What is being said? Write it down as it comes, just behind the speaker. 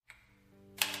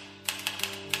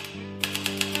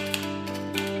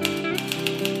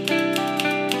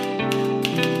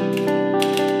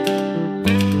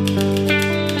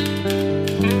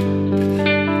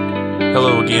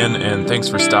everyone, and thanks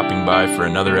for stopping by for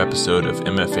another episode of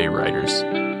MFA Writers.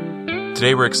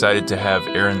 Today we're excited to have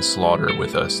Erin Slaughter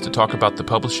with us to talk about the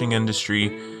publishing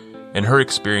industry and her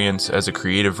experience as a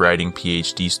creative writing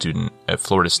PhD student at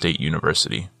Florida State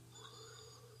University.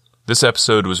 This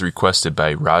episode was requested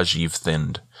by Rajiv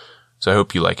Thind, so I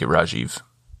hope you like it, Rajiv.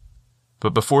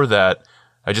 But before that,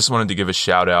 I just wanted to give a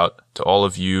shout out to all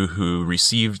of you who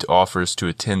received offers to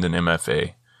attend an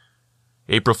MFA.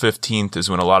 April 15th is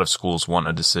when a lot of schools want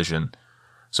a decision,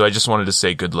 so I just wanted to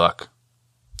say good luck.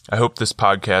 I hope this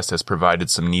podcast has provided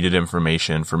some needed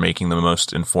information for making the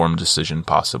most informed decision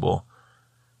possible.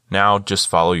 Now, just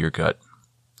follow your gut.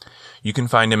 You can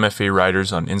find MFA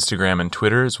Writers on Instagram and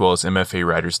Twitter, as well as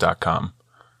mfawriters.com.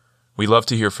 We love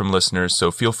to hear from listeners,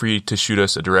 so feel free to shoot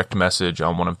us a direct message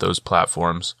on one of those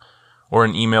platforms, or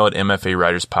an email at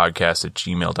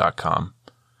mfawriterspodcast@gmail.com.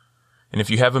 And if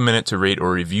you have a minute to rate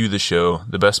or review the show,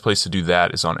 the best place to do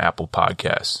that is on Apple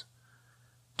Podcasts.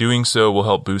 Doing so will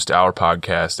help boost our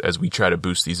podcast as we try to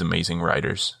boost these amazing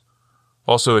writers.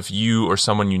 Also, if you or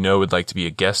someone you know would like to be a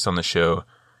guest on the show,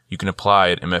 you can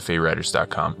apply at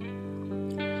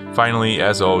mfawriters.com. Finally,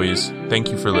 as always, thank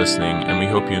you for listening, and we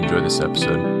hope you enjoy this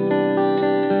episode.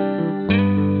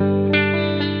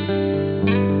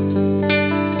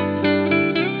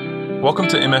 Welcome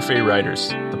to MFA Writers,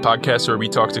 the podcast where we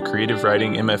talk to creative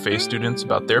writing MFA students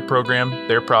about their program,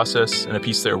 their process, and a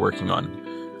piece they're working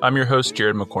on. I'm your host,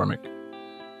 Jared McCormick.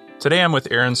 Today I'm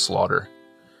with Erin Slaughter.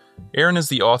 Erin is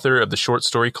the author of the short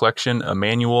story collection A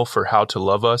Manual for How to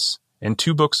Love Us and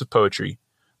 2 books of poetry,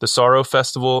 The Sorrow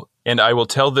Festival and I Will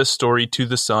Tell This Story to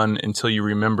the Sun Until You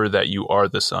Remember That You Are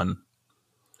the Sun.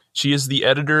 She is the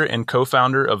editor and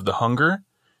co-founder of The Hunger,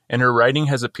 and her writing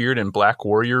has appeared in Black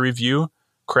Warrior Review,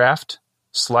 Craft,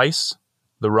 Slice,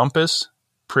 The Rumpus,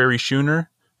 Prairie Schooner,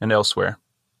 and elsewhere.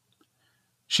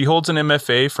 She holds an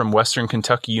MFA from Western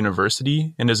Kentucky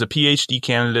University and is a PhD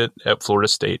candidate at Florida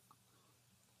State.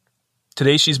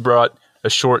 Today she's brought a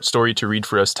short story to read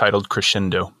for us titled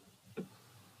Crescendo.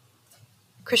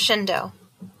 Crescendo.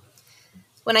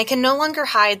 When I can no longer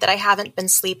hide that I haven't been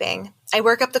sleeping, I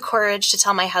work up the courage to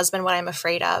tell my husband what I'm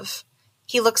afraid of.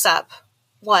 He looks up.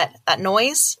 What, that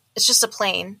noise? It's just a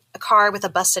plane, a car with a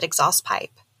busted exhaust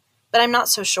pipe. But I'm not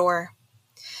so sure.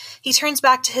 He turns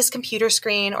back to his computer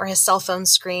screen or his cell phone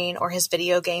screen or his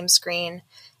video game screen,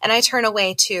 and I turn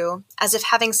away too, as if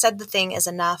having said the thing is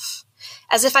enough.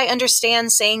 As if I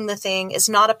understand saying the thing is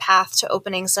not a path to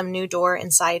opening some new door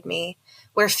inside me,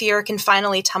 where fear can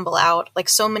finally tumble out like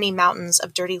so many mountains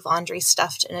of dirty laundry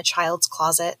stuffed in a child's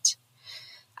closet.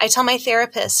 I tell my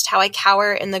therapist how I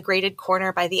cower in the grated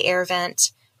corner by the air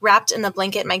vent, wrapped in the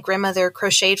blanket my grandmother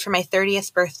crocheted for my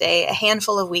 30th birthday a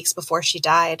handful of weeks before she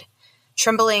died,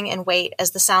 trembling in wait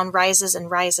as the sound rises and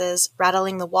rises,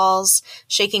 rattling the walls,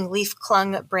 shaking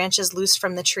leaf-clung branches loose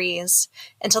from the trees,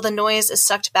 until the noise is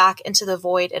sucked back into the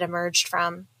void it emerged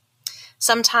from.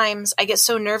 Sometimes I get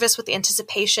so nervous with the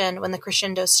anticipation when the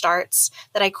crescendo starts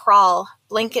that I crawl,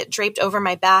 blanket draped over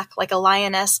my back like a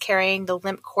lioness carrying the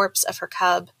limp corpse of her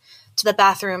cub, to the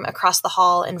bathroom across the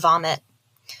hall and vomit.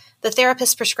 The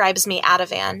therapist prescribes me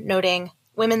Ativan, noting,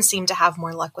 women seem to have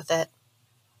more luck with it.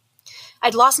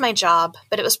 I'd lost my job,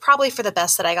 but it was probably for the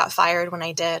best that I got fired when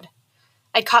I did.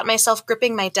 I'd caught myself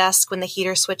gripping my desk when the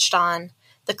heater switched on,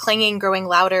 the clanging growing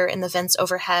louder in the vents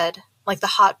overhead, like the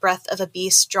hot breath of a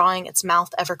beast drawing its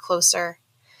mouth ever closer.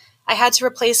 I had to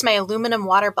replace my aluminum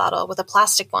water bottle with a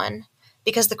plastic one,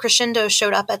 because the crescendo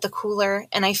showed up at the cooler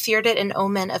and I feared it an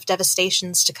omen of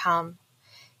devastations to come.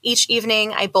 Each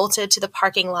evening, I bolted to the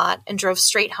parking lot and drove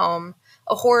straight home,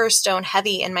 a horror stone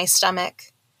heavy in my stomach.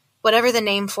 Whatever the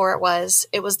name for it was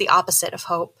the opposite of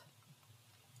hope.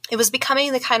 It was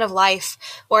becoming the kind of life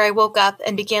where I woke up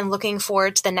and began looking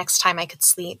forward to the next time I could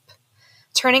sleep.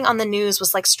 Turning on the news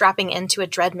was like strapping into a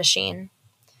dread machine.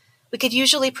 We could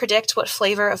usually predict what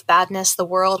flavor of badness the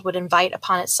world would invite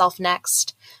upon itself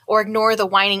next, or ignore the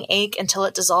whining ache until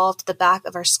it dissolved the back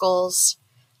of our skulls.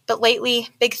 But lately,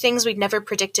 big things we'd never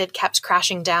predicted kept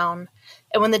crashing down,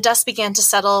 and when the dust began to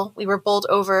settle, we were bowled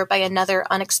over by another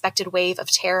unexpected wave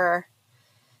of terror.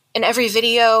 In every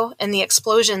video, in the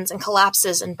explosions and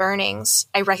collapses and burnings,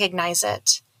 I recognize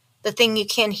it. The thing you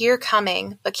can hear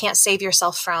coming, but can't save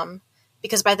yourself from,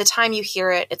 because by the time you hear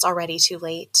it, it's already too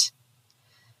late.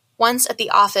 Once at the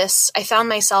office, I found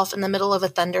myself in the middle of a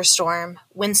thunderstorm,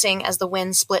 wincing as the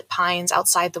wind split pines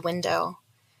outside the window.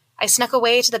 I snuck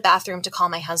away to the bathroom to call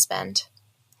my husband.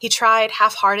 He tried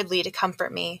half-heartedly to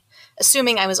comfort me,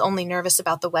 assuming I was only nervous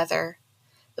about the weather.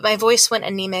 But my voice went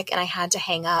anemic and I had to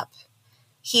hang up.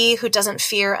 He who doesn't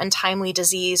fear untimely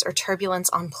disease or turbulence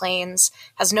on planes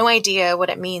has no idea what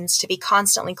it means to be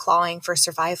constantly clawing for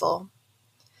survival.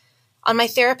 On my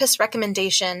therapist's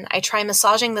recommendation, I try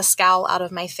massaging the scowl out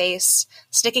of my face,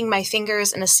 sticking my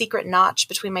fingers in a secret notch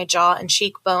between my jaw and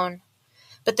cheekbone.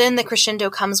 But then the crescendo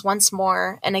comes once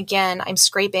more, and again I'm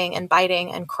scraping and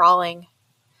biting and crawling.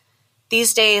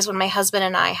 These days, when my husband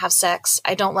and I have sex,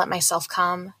 I don't let myself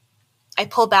come. I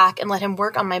pull back and let him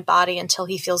work on my body until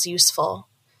he feels useful.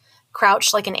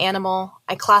 Crouched like an animal,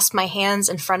 I clasp my hands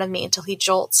in front of me until he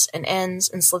jolts and ends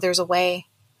and slithers away.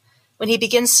 When he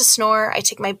begins to snore, I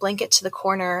take my blanket to the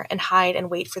corner and hide and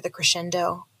wait for the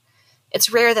crescendo.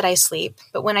 It's rare that I sleep,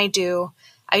 but when I do,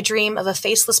 I dream of a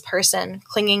faceless person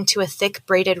clinging to a thick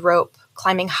braided rope,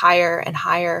 climbing higher and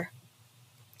higher.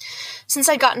 Since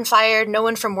I'd gotten fired, no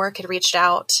one from work had reached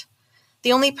out.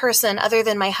 The only person other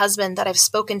than my husband that I've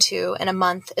spoken to in a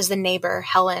month is the neighbor,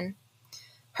 Helen.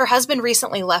 Her husband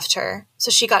recently left her,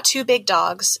 so she got 2 big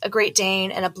dogs, a Great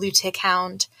Dane and a blue tick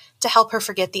hound, to help her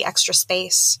forget the extra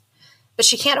space. But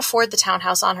she can't afford the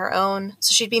townhouse on her own,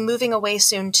 so she'd be moving away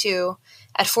soon too,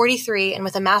 at 43 and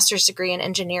with a master's degree in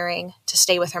engineering, to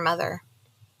stay with her mother.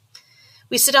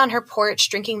 We sit on her porch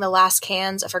drinking the last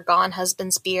cans of her gone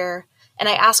husband's beer, and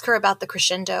I ask her about the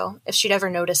crescendo, if she'd ever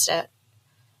noticed it.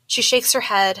 She shakes her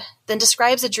head, then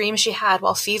describes a dream she had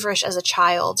while feverish as a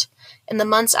child, in the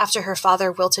months after her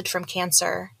father wilted from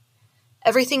cancer.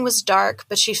 Everything was dark,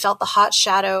 but she felt the hot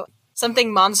shadow,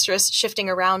 something monstrous shifting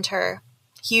around her,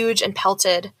 huge and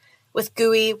pelted, with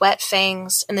gooey, wet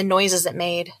fangs and the noises it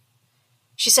made.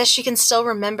 She says she can still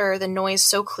remember the noise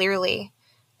so clearly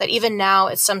that even now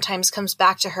it sometimes comes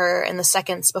back to her in the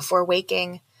seconds before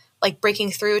waking, like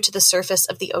breaking through to the surface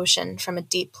of the ocean from a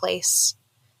deep place.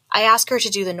 I ask her to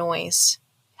do the noise.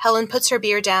 Helen puts her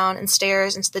beer down and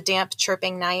stares into the damp,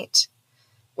 chirping night.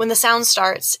 When the sound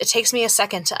starts, it takes me a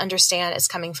second to understand it's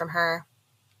coming from her.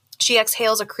 She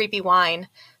exhales a creepy whine,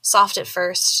 soft at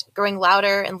first, growing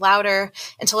louder and louder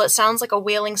until it sounds like a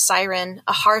wailing siren,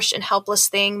 a harsh and helpless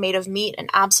thing made of meat and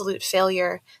absolute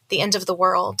failure, the end of the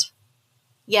world.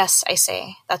 Yes, I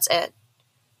say, that's it.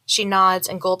 She nods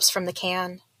and gulps from the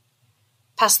can.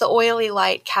 Past the oily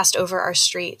light cast over our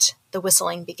street, the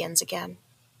whistling begins again.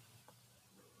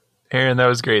 Erin, that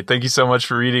was great. Thank you so much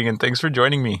for reading, and thanks for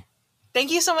joining me.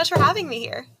 Thank you so much for having me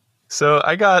here. So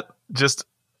I got just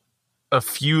a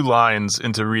few lines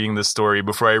into reading this story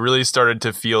before I really started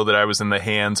to feel that I was in the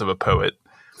hands of a poet.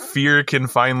 Fear can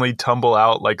finally tumble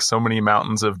out like so many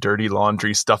mountains of dirty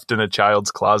laundry stuffed in a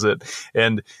child's closet,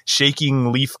 and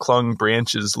shaking leaf-clung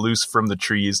branches loose from the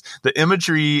trees. The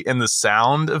imagery and the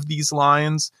sound of these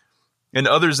lines and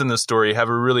others in the story have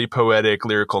a really poetic,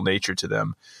 lyrical nature to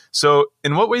them. So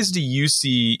in what ways do you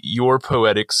see your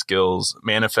poetic skills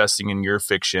manifesting in your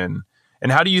fiction?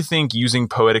 And how do you think using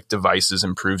poetic devices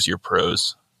improves your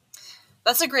prose?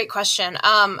 That's a great question.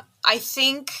 I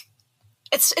think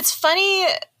it's funny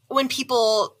when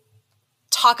people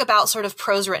talk about sort of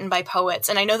prose written by poets.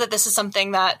 And I know that this is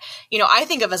something that, I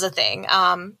think of as a thing.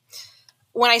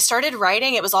 When I started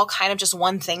writing, it was all kind of just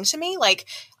one thing to me. Like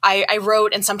I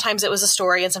wrote, and sometimes it was a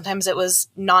story, and sometimes it was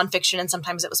nonfiction, and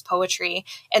sometimes it was poetry,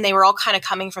 and they were all kind of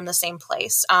coming from the same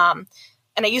place.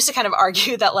 And I used to kind of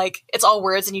argue that like it's all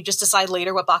words and you just decide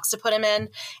later what box to put them in. And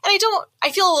I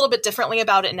feel a little bit differently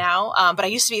about it now. But I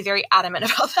used to be very adamant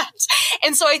about that.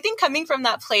 And so I think coming from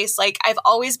that place, like I've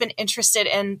always been interested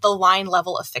in the line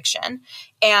level of fiction.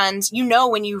 And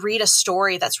when you read a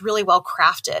story that's really well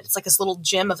crafted, it's like this little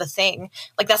gem of a thing.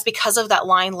 Like that's because of that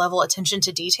line level attention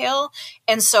to detail.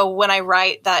 And so when I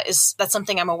write, that's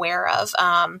something I'm aware of.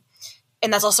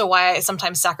 And that's also why I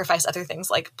sometimes sacrifice other things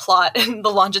like plot and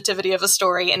the longevity of a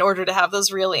story in order to have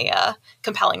those really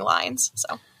compelling lines.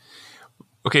 So,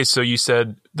 okay, so you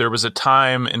said there was a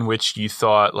time in which you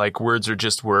thought like words are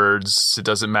just words. It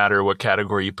doesn't matter what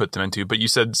category you put them into. But you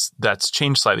said that's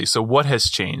changed slightly. So what has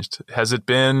changed? Has it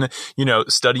been,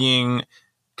 studying?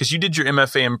 Because you did your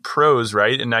MFA in prose,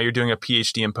 right? And now you're doing a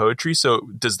PhD in poetry. So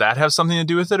does that have something to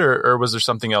do with it, or was there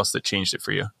something else that changed it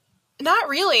for you? Not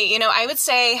really. I would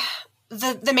say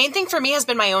the main thing for me has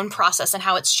been my own process and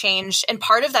how it's changed. And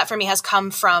part of that for me has come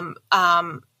from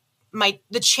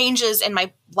the changes in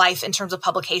my life in terms of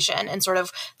publication and sort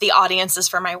of the audiences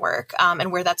for my work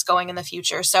and where that's going in the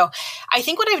future. So I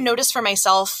think what I've noticed for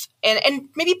myself, and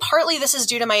maybe partly this is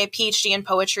due to my PhD in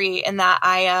poetry, in that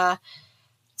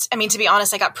to be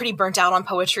honest, I got pretty burnt out on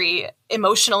poetry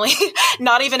emotionally,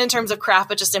 not even in terms of craft,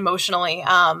 but just emotionally.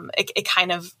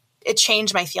 It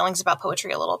changed my feelings about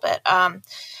poetry a little bit.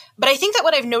 But I think that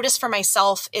what I've noticed for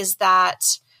myself is that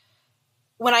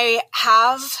when I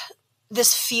have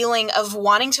this feeling of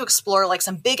wanting to explore like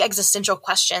some big existential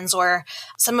questions or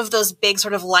some of those big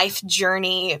sort of life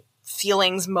journey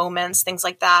feelings, moments, things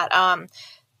like that,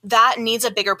 that needs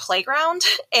a bigger playground.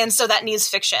 And so that needs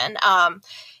fiction.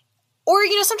 Or,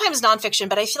 sometimes nonfiction,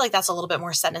 but I feel like that's a little bit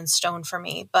more set in stone for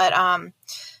me. But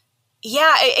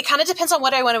it kind of depends on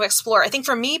what I want to explore. I think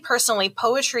for me personally,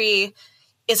 poetry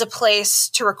is a place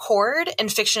to record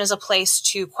and fiction is a place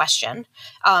to question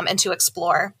and to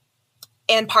explore.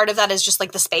 And part of that is just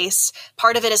like the space.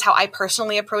 Part of it is how I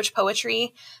personally approach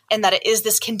poetry and that it is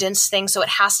this condensed thing. So it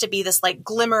has to be this like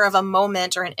glimmer of a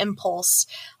moment or an impulse.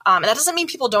 And that doesn't mean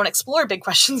people don't explore big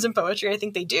questions in poetry. I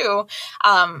think they do.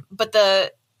 But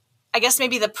I guess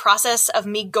maybe the process of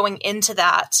me going into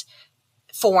that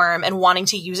form and wanting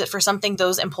to use it for something,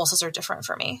 those impulses are different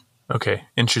for me. Okay.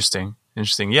 Interesting.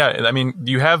 Yeah. I mean,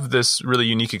 you have this really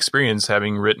unique experience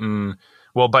having written,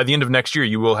 well, by the end of next year,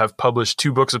 you will have published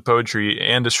 2 books of poetry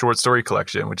and a short story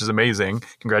collection, which is amazing.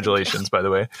 Congratulations, by the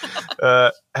way.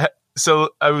 So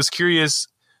I was curious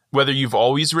whether you've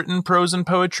always written prose and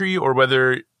poetry or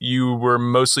whether you were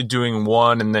mostly doing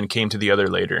one and then came to the other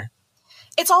later.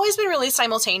 It's always been really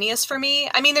simultaneous for me.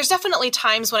 I mean, there's definitely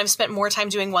times when I've spent more time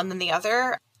doing one than the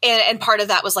other. And part of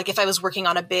that was like if I was working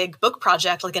on a big book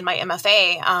project, like in my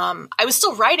MFA, I was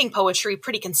still writing poetry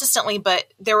pretty consistently,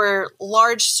 but there were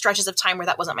large stretches of time where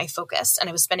that wasn't my focus and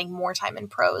I was spending more time in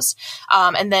prose.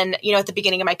 And then, at the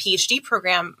beginning of my PhD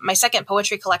program, my second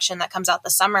poetry collection that comes out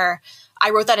this summer, I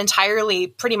wrote that entirely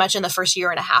pretty much in the first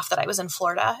year and a half that I was in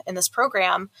Florida in this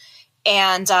program.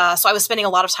 And so I was spending a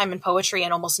lot of time in poetry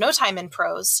and almost no time in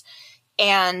prose.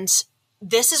 And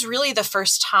this is really the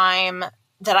first time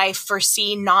that I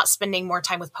foresee not spending more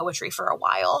time with poetry for a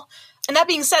while. And that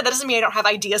being said, that doesn't mean I don't have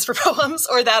ideas for poems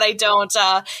or that I don't,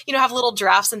 have little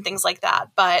drafts and things like that.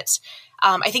 But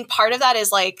I think part of that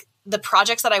is like the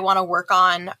projects that I want to work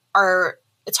on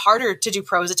it's harder to do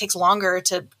prose. It takes longer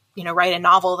to, write a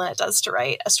novel than it does to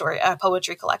write a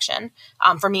poetry collection,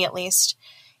 for me at least.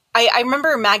 I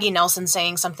remember Maggie Nelson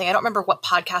saying something. I don't remember what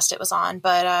podcast it was on,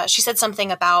 but she said something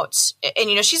about,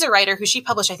 and she's a writer who she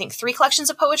published, I think, 3 collections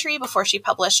of poetry before she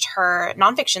published her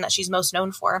nonfiction that she's most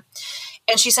known for.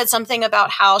 And she said something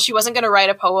about how she wasn't going to write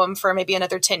a poem for maybe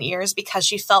another 10 years because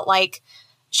she felt like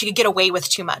she could get away with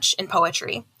too much in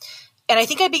poetry. And I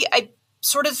think I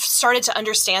sort of started to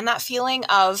understand that feeling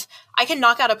of I can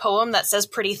knock out a poem that says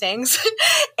pretty things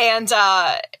and,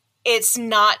 it's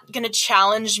not going to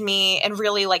challenge me and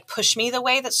really like push me the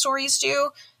way that stories do.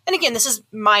 And again, this is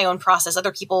my own process.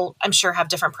 Other people, I'm sure, have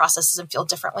different processes and feel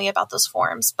differently about those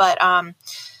forms. But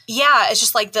it's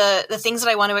just like the things that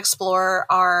I want to explore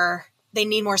they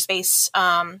need more space.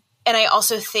 And I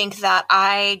also think that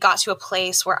I got to a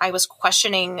place where I was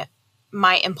questioning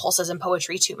my impulses in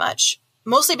poetry too much,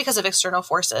 mostly because of external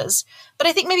forces. But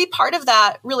I think maybe part of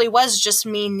that really was just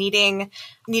me needing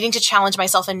to challenge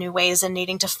myself in new ways and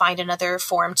needing to find another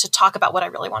form to talk about what I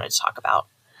really wanted to talk about.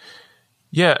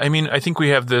 Yeah, I mean, I think we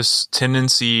have this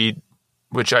tendency,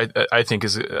 which I think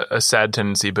is a sad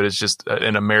tendency, but it's just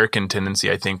an American tendency,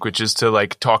 I think, which is to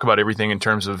like talk about everything in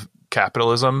terms of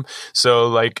capitalism. So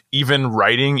like even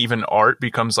writing, even art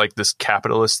becomes like this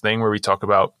capitalist thing where we talk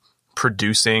about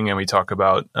producing and we talk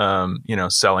about,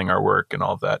 selling our work and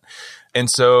all of that. And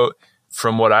so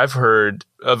from what I've heard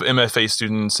of MFA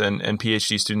students and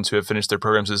PhD students who have finished their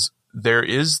programs is there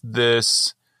is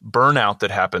this burnout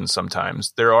that happens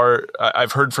sometimes.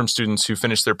 I've heard from students who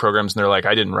finish their programs and they're like,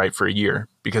 I didn't write for a year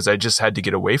because I just had to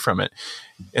get away from it.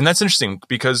 And that's interesting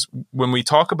because when we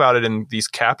talk about it in these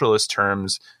capitalist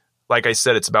terms, like I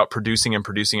said, it's about producing and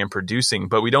producing and producing,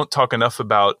 but we don't talk enough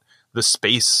about the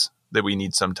space that we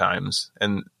need sometimes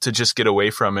and to just get away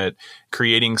from it,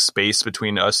 creating space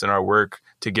between us and our work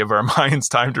to give our minds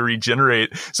time to regenerate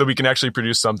so we can actually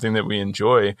produce something that we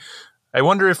enjoy. I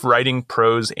wonder if writing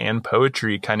prose and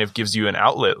poetry kind of gives you an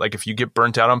outlet. Like if you get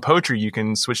burnt out on poetry, you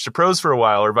can switch to prose for a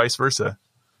while or vice versa.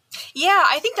 Yeah,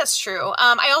 I think that's true.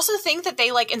 I also think that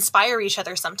they like inspire each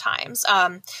other sometimes.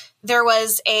 There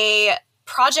was a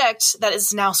project that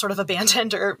is now sort of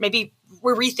abandoned or maybe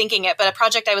we're rethinking it, but a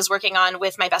project I was working on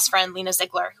with my best friend, Lena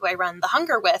Ziegler, who I run The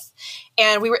Hunger with.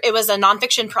 And it was a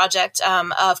nonfiction project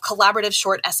of collaborative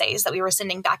short essays that we were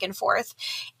sending back and forth.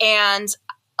 And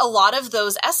a lot of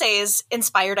those essays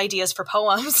inspired ideas for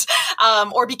poems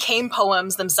or became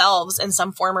poems themselves in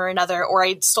some form or another, or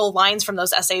I stole lines from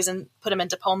those essays and put them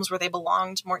into poems where they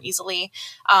belonged more easily.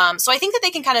 So I think that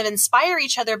they can kind of inspire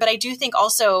each other, but I do think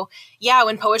also,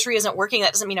 when poetry isn't working,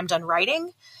 that doesn't mean I'm done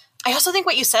writing. I also think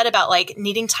what you said about like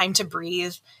needing time to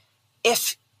breathe,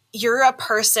 if you're a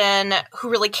person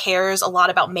who really cares a lot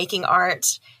about making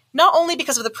art, not only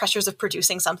because of the pressures of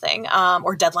producing something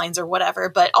or deadlines or whatever,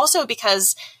 but also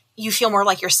because you feel more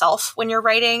like yourself when you're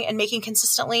writing and making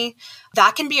consistently.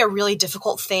 That can be a really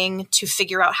difficult thing to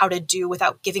figure out how to do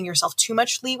without giving yourself too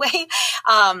much leeway.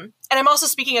 And I'm also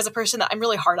speaking as a person that I'm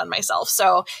really hard on myself.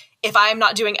 So if I'm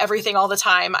not doing everything all the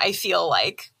time, I feel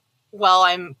like, well,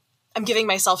 I'm giving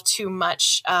myself too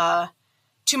much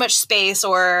space,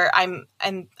 or I'm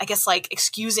I guess like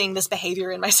excusing this behavior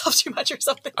in myself too much or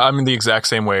something. I'm in the exact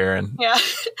same way, Erin. Yeah.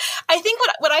 I think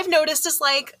what I've noticed is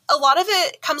like a lot of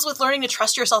it comes with learning to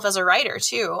trust yourself as a writer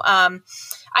too.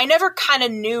 I never kind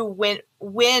of knew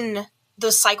when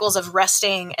those cycles of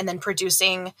resting and then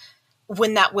producing,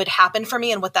 when that would happen for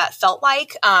me and what that felt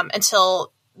like,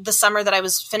 until the summer that I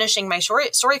was finishing my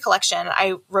story collection.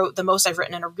 I wrote the most I've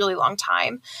written in a really long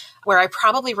time, where I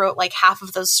probably wrote like half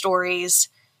of those stories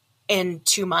in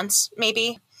 2 months,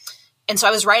 maybe. And so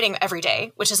I was writing every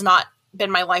day, which has not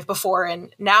been my life before,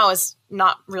 and now is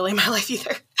not really my life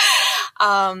either.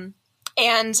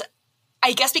 And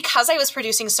I guess because I was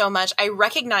producing so much, I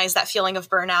recognized that feeling of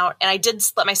burnout, and I did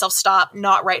let myself stop,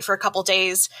 not write for a couple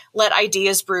days, let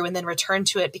ideas brew, and then return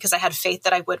to it because I had faith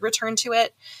that I would return to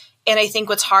it. And I think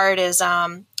what's hard is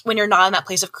when you're not in that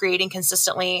place of creating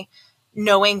consistently,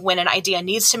 knowing when an idea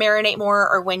needs to marinate more,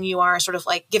 or when you are sort of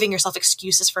like giving yourself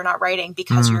excuses for not writing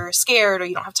because you're scared or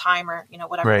you don't have time, or,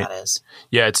 whatever that is.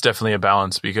 Yeah, it's definitely a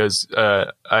balance, because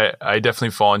I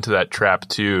definitely fall into that trap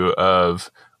too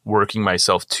of working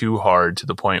myself too hard to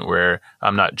the point where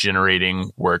I'm not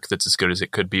generating work that's as good as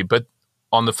it could be. But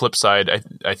on the flip side,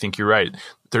 I think you're right.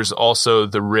 There's also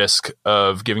the risk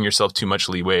of giving yourself too much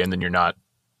leeway, and then you're not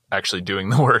actually doing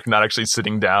the work, not actually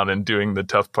sitting down and doing the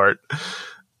tough part.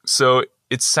 So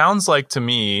it sounds like to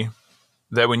me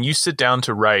that when you sit down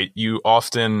to write, you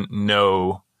often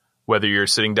know whether you're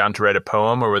sitting down to write a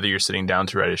poem or whether you're sitting down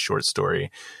to write a short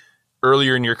story.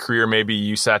 Earlier in your career, maybe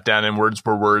you sat down and words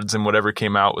were words and whatever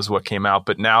came out was what came out.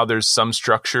 But now there's some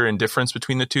structure and difference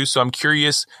between the two. So I'm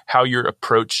curious how your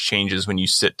approach changes when you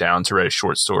sit down to write a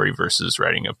short story versus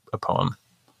writing a poem.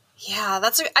 Yeah,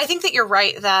 I think that you're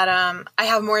right that I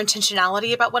have more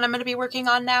intentionality about what I'm going to be working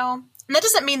on now. And that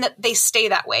doesn't mean that they stay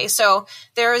that way. So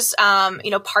there's,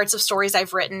 parts of stories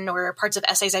I've written or parts of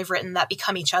essays I've written that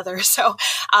become each other. So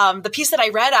the piece that I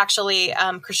read, actually,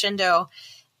 Crescendo,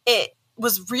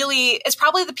 it's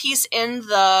probably the piece in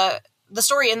the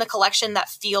story in the collection that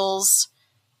feels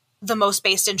the most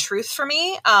based in truth for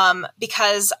me,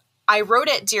 because I wrote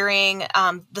it during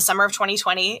the summer of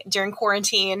 2020, during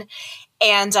quarantine.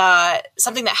 And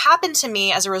something that happened to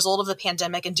me as a result of the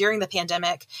pandemic and during the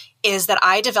pandemic is that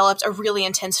I developed a really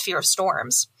intense fear of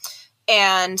storms.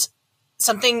 And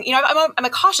something, I'm a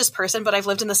cautious person, but I've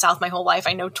lived in the South my whole life.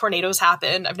 I know tornadoes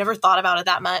happen. I've never thought about it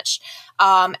that much.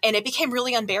 And it became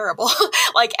really unbearable.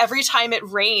 Like every time it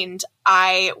rained,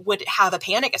 I would have a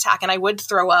panic attack and I would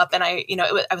throw up, and I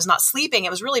was not sleeping.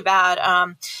 It was really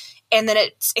bad. And then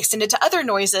it extended to other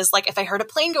noises. Like if I heard a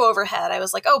plane go overhead, I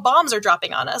was like, oh, bombs are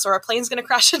dropping on us, or a plane's going to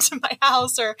crash into my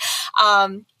house. Or,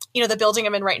 the building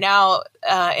I'm in right now,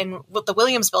 in the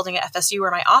Williams building at FSU, where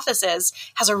my office is,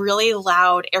 has a really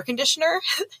loud air conditioner,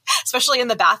 especially in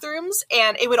the bathrooms.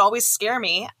 And it would always scare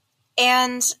me.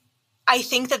 And I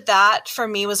think that for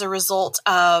me was a result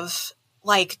of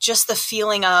like just the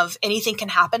feeling of anything can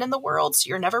happen in the world, so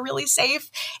you're never really safe.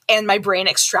 And my brain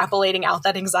extrapolating out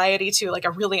that anxiety to like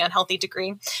a really unhealthy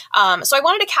degree. So I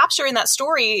wanted to capture in that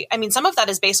story, I mean, some of that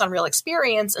is based on real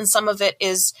experience, and some of it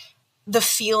is the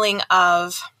feeling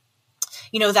of,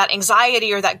 that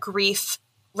anxiety or that grief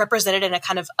represented in a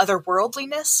kind of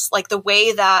otherworldliness, like the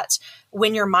way that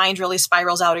when your mind really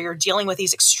spirals out or you're dealing with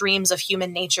these extremes of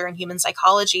human nature and human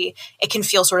psychology, it can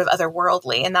feel sort of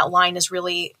otherworldly. And that line is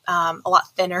really a lot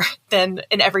thinner than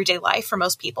in everyday life for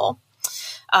most people.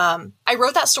 I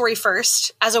wrote that story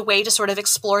first as a way to sort of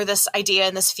explore this idea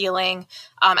and this feeling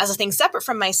as a thing separate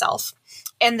from myself.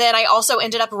 And then I also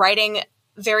ended up writing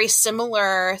very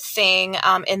similar thing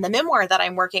in the memoir that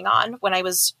I'm working on when I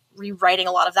was rewriting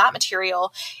a lot of that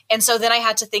material. And so then I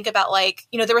had to think about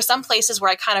there were some places where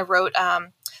I kind of wrote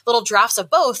little drafts of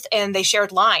both, and they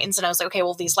shared lines. And I was like, okay,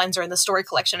 well, these lines are in the story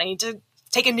collection. I need to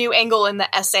take a new angle in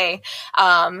the essay,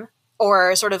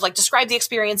 or sort of like describe the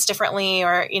experience differently,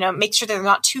 or, make sure they're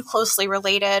not too closely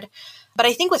related. But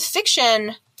I think with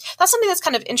fiction, that's something that's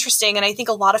kind of interesting. And I think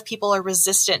a lot of people are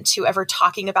resistant to ever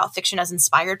talking about fiction as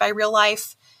inspired by real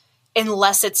life,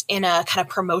 unless it's in a kind of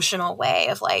promotional way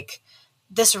of like,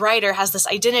 this writer has this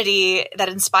identity that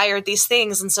inspired these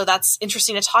things. And so that's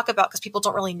interesting to talk about because people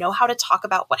don't really know how to talk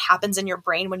about what happens in your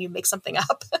brain when you make something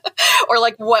up or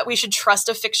like what we should trust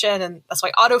of fiction. And that's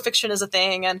why autofiction is a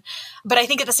thing. But I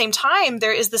think at the same time,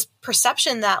 there is this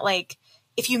perception that like,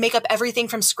 if you make up everything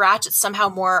from scratch, it's somehow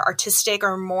more artistic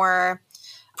or more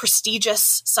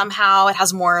prestigious somehow. It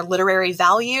has more literary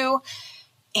value.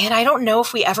 And I don't know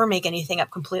if we ever make anything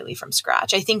up completely from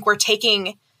scratch. I think we're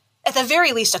taking, at the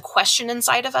very least, a question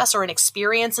inside of us or an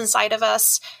experience inside of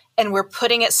us, and we're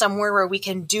putting it somewhere where we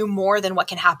can do more than what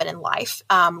can happen in life.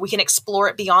 We can explore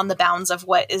it beyond the bounds of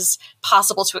what is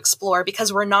possible to explore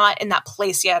because we're not in that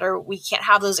place yet, or we can't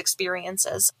have those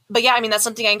experiences. But yeah, I mean, that's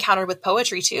something I encountered with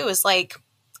poetry too, is like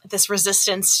this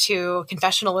resistance to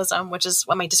confessionalism, which is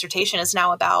what my dissertation is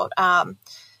now about.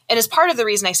 And as part of the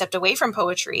reason I stepped away from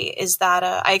poetry is that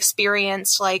I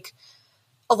experienced like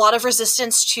a lot of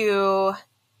resistance to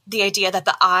the idea that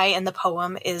the I in the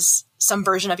poem is some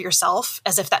version of yourself,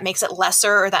 as if that makes it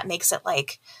lesser or that makes it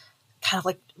like kind of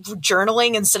like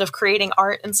journaling instead of creating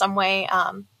art in some way.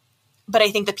 But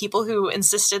I think the people who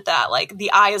insisted that like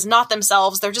the I is not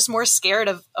themselves, they're just more scared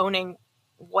of owning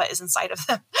what is inside of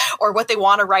them or what they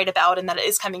want to write about, and that it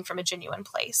is coming from a genuine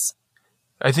place.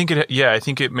 I think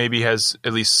it maybe has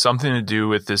at least something to do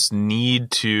with this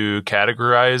need to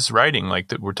categorize writing like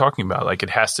that we're talking about. Like it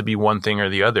has to be one thing or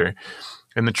the other.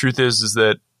 And the truth is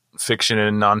that fiction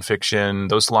and nonfiction,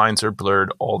 those lines are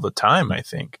blurred all the time, I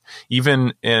think.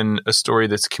 Even in a story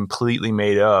that's completely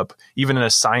made up, even in a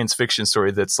science fiction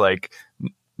story that's like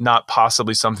not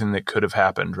possibly something that could have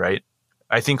happened, right?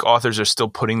 I think authors are still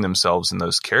putting themselves in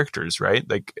those characters, right?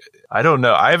 Like, I don't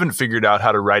know. I haven't figured out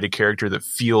how to write a character that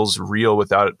feels real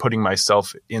without putting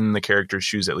myself in the character's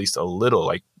shoes at least a little,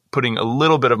 like putting a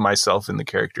little bit of myself in the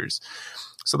characters.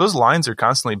 So those lines are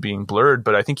constantly being blurred,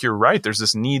 but I think you're right. There's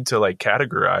this need to like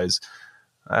categorize.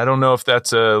 I don't know if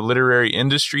that's a literary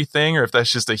industry thing or if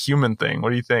that's just a human thing. What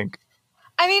do you think?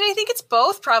 I mean, I think it's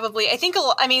both probably.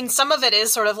 I mean, some of it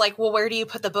is sort of like, well, where do you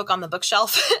put the book on the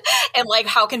bookshelf? And like,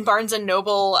 how can Barnes and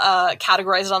Noble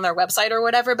categorize it on their website or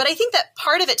whatever? But I think that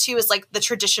part of it too is like the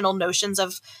traditional notions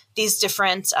of these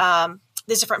different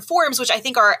forms, which I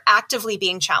think are actively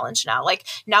being challenged now. Like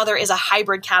now there is a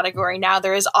hybrid category. Now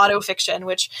there is autofiction,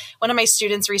 which one of my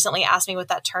students recently asked me what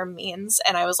that term means.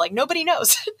 And I was like, nobody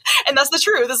knows. And that's the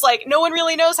truth. It's like, no one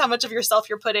really knows how much of yourself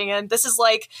you're putting in. This is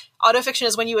like, autofiction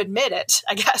is when you admit it,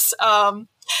 I guess. I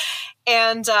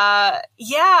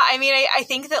mean, I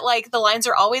think that like the lines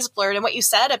are always blurred. And what you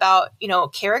said about,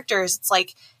 characters, it's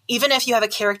like, even if you have a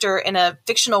character in a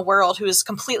fictional world who is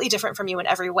completely different from you in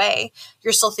every way,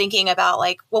 you're still thinking about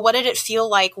like, well, what did it feel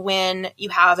like when you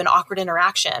have an awkward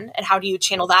interaction? And how do you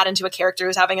channel that into a character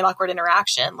who's having an awkward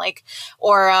interaction? Like,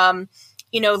 or,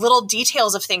 little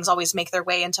details of things always make their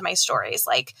way into my stories.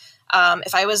 Like,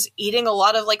 if I was eating a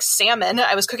lot of like salmon,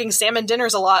 I was cooking salmon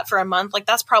dinners a lot for a month, like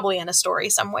that's probably in a story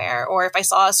somewhere. Or if I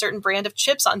saw a certain brand of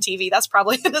chips on TV, that's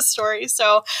probably in a story.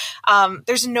 So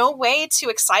there's no way to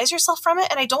excise yourself from it.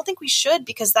 And I don't think we should,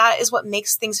 because that is what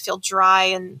makes things feel dry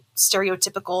and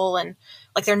stereotypical and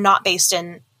like they're not based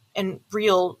in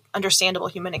real understandable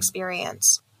human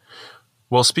experience.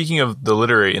 Well, speaking of the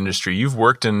literary industry, you've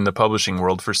worked in the publishing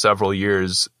world for several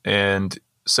years. And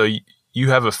so you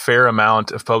have a fair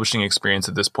amount of publishing experience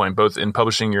at this point, both in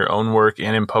publishing your own work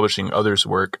and in publishing others'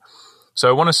 work. So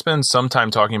I want to spend some time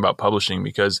talking about publishing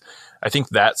because I think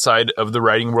that side of the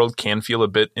writing world can feel a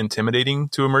bit intimidating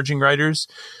to emerging writers.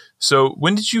 So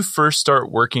when did you first start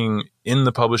working in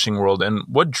the publishing world and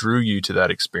what drew you to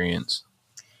that experience?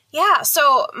 Yeah,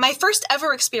 so my first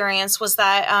ever experience was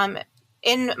that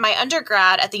in my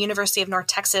undergrad at the University of North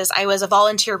Texas, I was a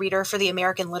volunteer reader for the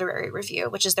American Literary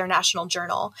Review, which is their national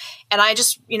journal. And I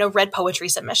just, read poetry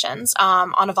submissions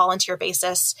on a volunteer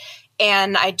basis.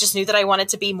 And I just knew that I wanted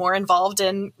to be more involved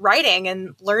in writing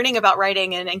and learning about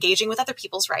writing and engaging with other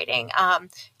people's writing.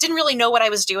 Didn't really know what I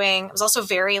was doing. I was also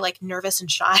very nervous and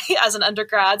shy as an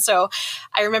undergrad. So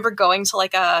I remember going to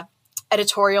a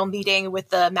editorial meeting with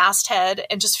the masthead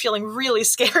and just feeling really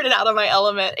scared and out of my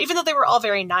element, even though they were all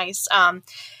very nice.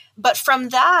 But from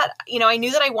that, I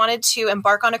knew that I wanted to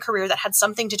embark on a career that had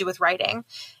something to do with writing.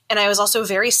 And I was also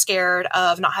very scared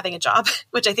of not having a job,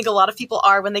 which I think a lot of people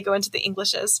are when they go into the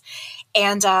Englishes.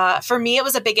 And for me, it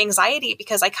was a big anxiety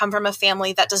because I come from a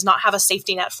family that does not have a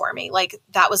safety net for me. Like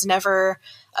that was never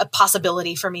a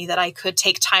possibility for me that I could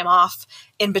take time off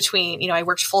in between. I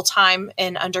worked full time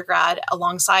in undergrad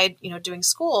alongside, doing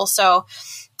school. So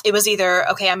it was either,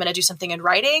 okay, I'm going to do something in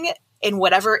writing in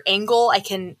whatever angle I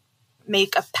can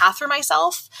make a path for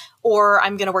myself, or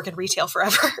I'm going to work in retail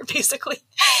forever, basically.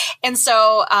 And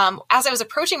so as I was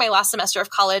approaching my last semester of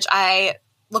college, I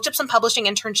looked up some publishing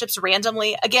internships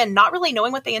randomly, again, not really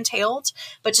knowing what they entailed,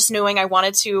 but just knowing I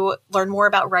wanted to learn more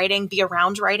about writing, be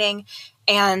around writing.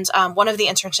 And one of the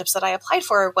internships that I applied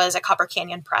for was at Copper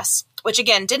Canyon Press, which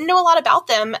again, didn't know a lot about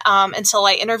them until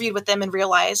I interviewed with them and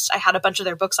realized I had a bunch of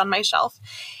their books on my shelf.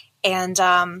 And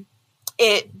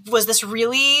it was this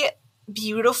really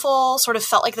beautiful, sort of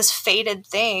felt like this fated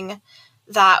thing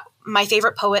that my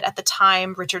favorite poet at the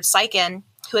time, Richard Sykin,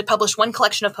 who had published one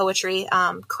collection of poetry,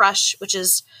 Crush, which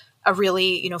is a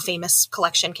really, famous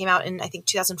collection, came out in, I think,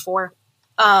 2004.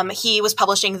 He was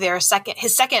publishing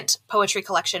his second poetry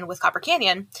collection with Copper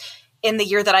Canyon in the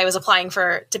year that I was applying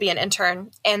to be an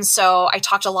intern. And so I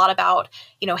talked a lot about,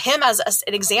 him as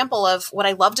an example of what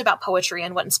I loved about poetry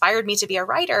and what inspired me to be a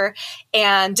writer,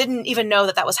 and didn't even know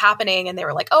that was happening. And they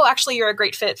were like, oh, actually, you're a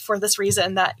great fit for this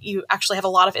reason, that you actually have a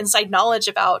lot of inside knowledge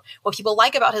about what people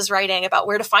like about his writing, about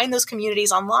where to find those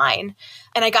communities online.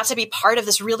 And I got to be part of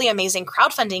this really amazing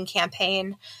crowdfunding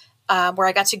campaign where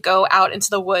I got to go out into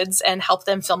the woods and help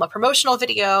them film a promotional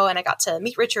video. And I got to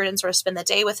meet Richard and sort of spend the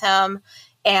day with him.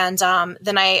 And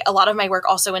then a lot of my work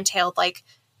also entailed like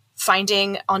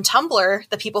finding on Tumblr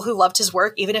the people who loved his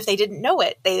work, even if they didn't know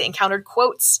it. They encountered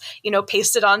quotes,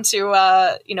 pasted onto,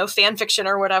 fan fiction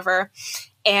or whatever,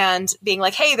 and being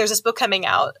like, hey, there's this book coming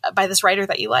out by this writer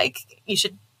that you like. You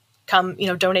should come,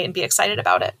 donate and be excited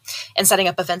about it, and setting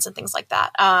up events and things like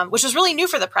that, which was really new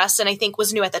for the press. And I think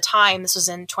was new at the time. This was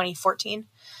in 2014.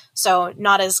 So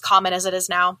not as common as it is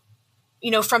now.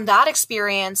 From that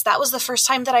experience, that was the first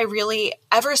time that I really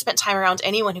ever spent time around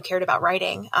anyone who cared about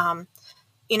writing.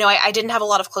 I didn't have a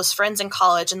lot of close friends in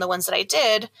college, and the ones that I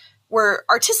did were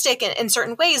artistic in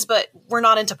certain ways, but were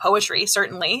not into poetry,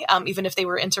 certainly, even if they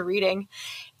were into reading.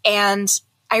 And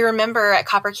I remember at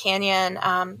Copper Canyon,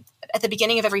 at the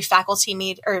beginning of every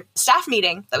faculty or staff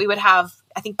meeting that we would have,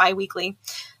 I think biweekly,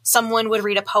 someone would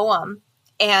read a poem,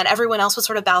 and everyone else would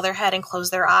sort of bow their head and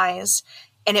close their eyes.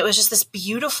 And it was just this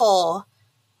beautiful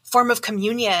form of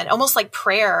communion, almost like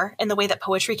prayer in the way that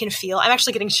poetry can feel. I'm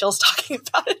actually getting chills talking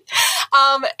about it.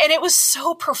 And it was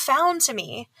so profound to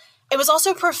me. It was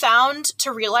also profound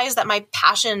to realize that my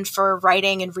passion for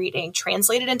writing and reading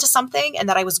translated into something, and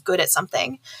that I was good at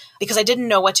something, because I didn't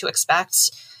know what to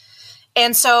expect.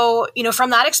 And so, from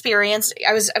that experience,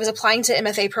 I was applying to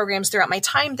MFA programs throughout my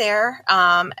time there,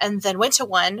 and then went to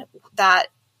one that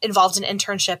involved an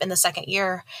internship in the second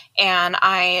year. And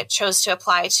I chose to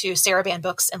apply to Sarabande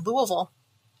Books in Louisville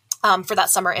for that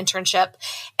summer internship,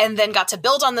 and then got to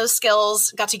build on those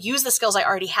skills, got to use the skills I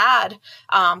already had.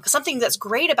 Because something that's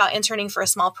great about interning for a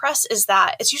small press is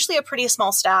that it's usually a pretty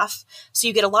small staff. So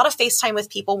you get a lot of face time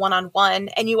with people one-on-one,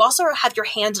 and you also have your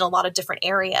hand in a lot of different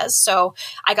areas. So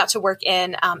I got to work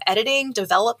in editing,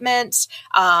 development,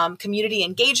 community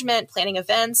engagement, planning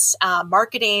events,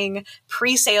 marketing,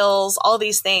 pre-sales, all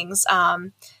these things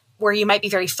where you might be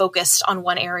very focused on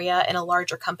one area in a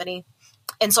larger company.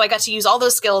 And so I got to use all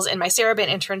those skills in my Sarabande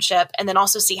internship, and then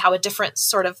also see how a different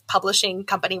sort of publishing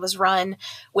company was run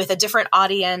with a different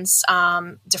audience,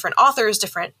 different authors,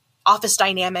 different office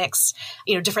dynamics,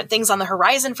 different things on the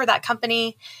horizon for that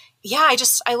company. Yeah,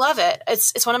 I love it.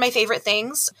 It's one of my favorite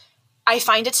things. I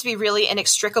find it to be really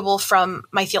inextricable from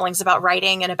my feelings about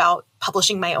writing and about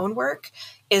publishing my own work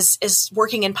is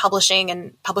working in publishing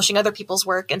and publishing other people's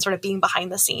work and sort of being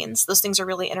behind the scenes. Those things are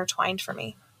really intertwined for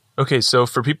me. Okay, so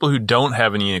for people who don't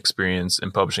have any experience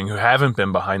in publishing, who haven't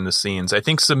been behind the scenes, I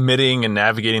think submitting and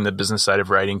navigating the business side of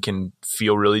writing can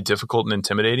feel really difficult and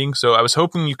intimidating. So I was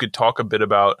hoping you could talk a bit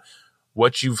about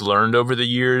what you've learned over the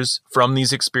years from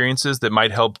these experiences that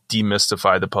might help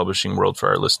demystify the publishing world for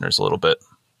our listeners a little bit.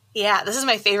 Yeah, this is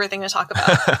my favorite thing to talk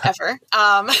about ever.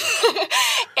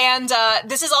 And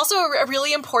this is also a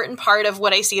really important part of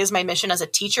what I see as my mission as a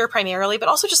teacher primarily, but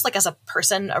also just like as a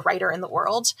person, a writer in the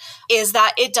world, is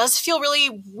that it does feel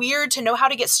really weird to know how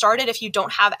to get started if you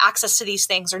don't have access to these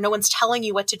things or no one's telling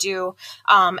you what to do.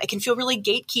 It can feel really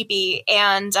gatekeepy.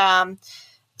 And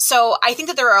so I think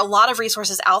that there are a lot of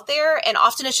resources out there, and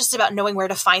often it's just about knowing where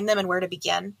to find them and where to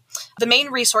begin. The main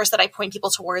resource that I point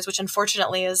people towards, which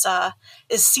unfortunately is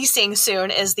ceasing soon,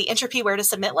 is the Entropy Where to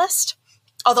Submit list.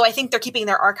 Although I think they're keeping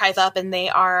their archive up, and they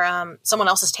are someone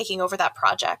else is taking over that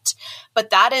project.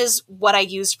 But that is what I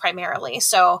used primarily.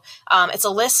 So it's a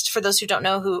list, for those who don't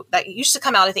know, that used to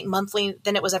come out, I think, monthly.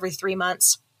 Then it was every 3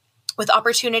 months, with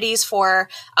opportunities for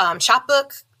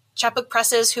chapbook chapbook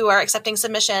presses who are accepting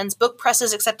submissions, book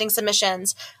presses accepting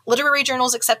submissions, literary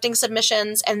journals accepting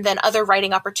submissions, and then other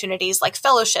writing opportunities like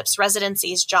fellowships,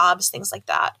 residencies, jobs, things like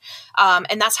that.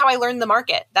 And that's how I learned the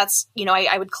market. That's,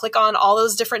 I would click on all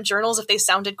those different journals if they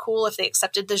sounded cool, if they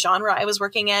accepted the genre I was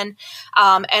working in.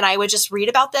 And I would just read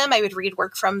about them. I would read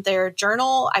work from their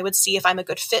journal. I would see if I'm a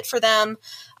good fit for them.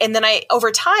 And then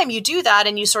over time, you do that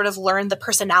and you sort of learn the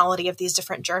personality of these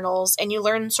different journals and you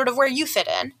learn sort of where you fit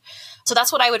in. So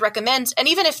that's what I would recommend. And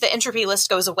even if the entropy list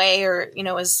goes away or,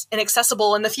 is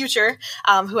inaccessible in the future,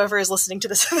 whoever is listening to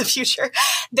this in the future,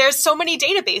 there's so many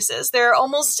databases. There are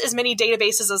almost as many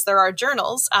databases as there are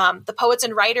journals. The Poets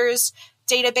and Writers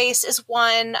database is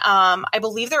one. I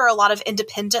believe there are a lot of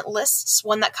independent lists.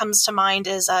 One that comes to mind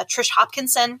is Trish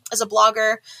Hopkinson is a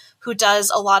blogger who does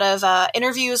a lot of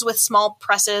interviews with small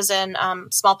presses and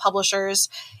small publishers.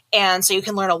 And so you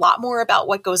can learn a lot more about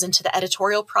what goes into the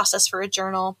editorial process for a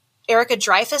journal. Erica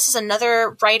Dreyfuss is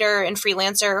another writer and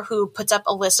freelancer who puts up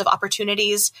a list of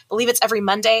opportunities. I believe it's every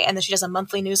Monday, and then she does a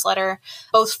monthly newsletter,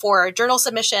 both for journal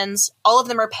submissions. All of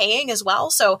them are paying as well,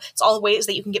 so it's all ways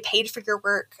that you can get paid for your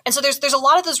work. And so there's a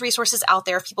lot of those resources out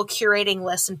there of people curating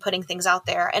lists and putting things out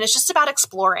there, and it's just about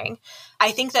exploring.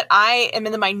 I think that I am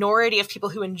in the minority of people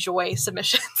who enjoy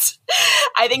submissions.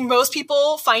 I think most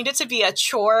people find it to be a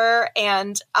chore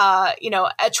and, a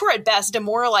chore at best,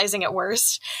 demoralizing at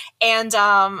worst. And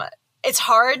it's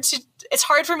hard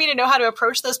for me to know how to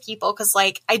approach those people because,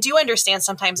 I do understand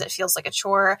sometimes it feels like a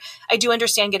chore. I do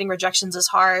understand getting rejections is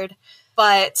hard,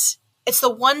 but it's the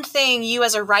one thing you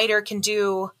as a writer can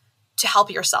do to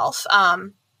help yourself.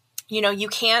 You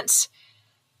can't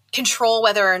control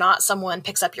whether or not someone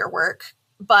picks up your work,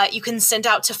 but you can send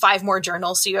out to 5 more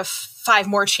journals so you have 5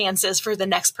 more chances for the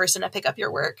next person to pick up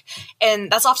your work.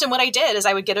 And that's often what I did is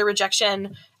I would get a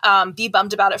rejection, be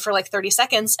bummed about it for 30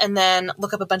 seconds, and then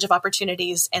look up a bunch of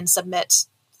opportunities and submit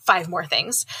 5 more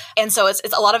things. And so it's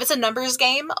a lot of it's a numbers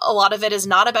game. A lot of it is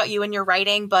not about you and your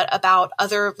writing, but about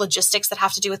other logistics that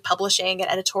have to do with publishing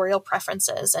and editorial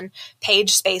preferences and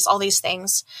page space, all these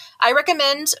things. I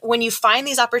recommend when you find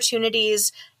these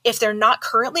opportunities, if they're not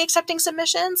currently accepting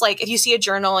submissions, if you see a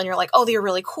journal and you're like, oh, they're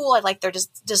really cool. I like their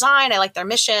design. I like their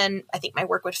mission. I think my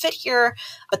work would fit here,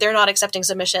 but they're not accepting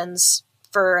submissions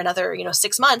for another,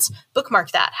 6 months,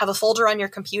 bookmark that. Have a folder on your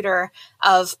computer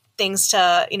of things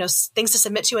to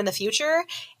submit to in the future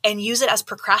and use it as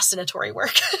procrastinatory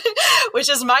work, which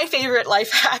is my favorite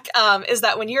life hack, is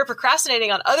that when you're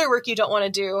procrastinating on other work you don't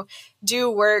want to do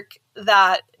work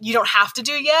that you don't have to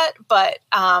do yet, but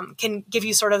can give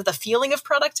you sort of the feeling of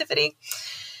productivity.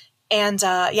 And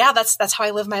that's how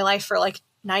I live my life for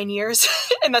 9 years.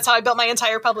 And that's how I built my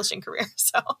entire publishing career.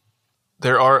 So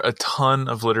there are a ton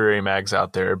of literary mags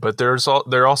out there, but there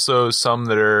are also some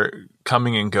that are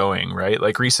coming and going, right?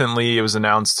 Recently it was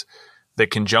announced that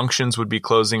Conjunctions would be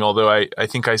closing, although I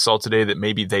think I saw today that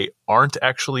maybe they aren't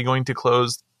actually going to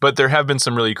close. But there have been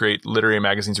some really great literary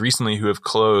magazines recently who have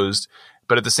closed.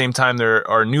 But at the same time, there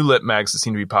are new lit mags that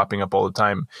seem to be popping up all the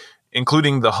time,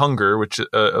 including The Hunger, which is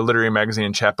a literary magazine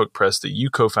and chapbook press that you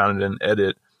co-founded and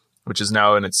edit, which is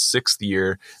now in its 6th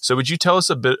year. So would you tell us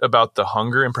a bit about The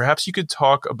Hunger? And perhaps you could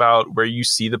talk about where you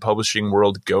see the publishing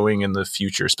world going in the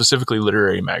future, specifically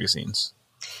literary magazines.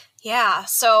 Yeah.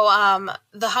 So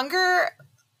The Hunger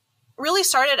really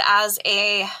started as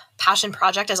a passion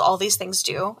project, as all these things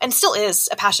do, and still is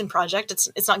a passion project.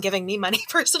 It's not giving me money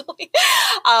personally.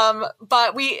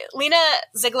 But Lena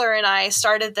Ziegler and I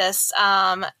started this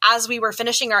as we were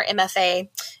finishing our MFA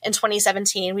in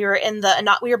 2017. We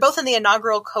were both in the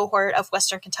inaugural cohort of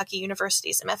Western Kentucky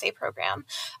University's MFA program.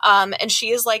 And she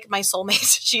is like my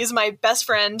soulmate. She is my best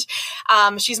friend.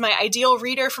 She's my ideal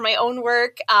reader for my own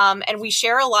work. And we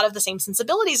share a lot of the same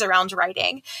sensibilities around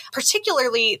writing,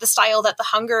 particularly the style that The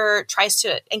Hunger tries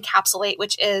to encapsulate,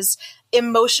 which is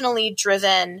emotionally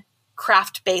driven,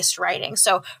 craft-based writing.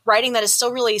 So writing that is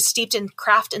still really steeped in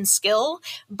craft and skill,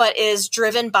 but is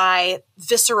driven by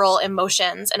visceral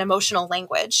emotions and emotional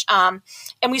language. And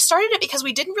we started it because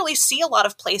we didn't really see a lot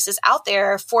of places out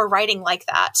there for writing like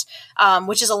that,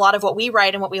 which is a lot of what we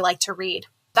write and what we like to read.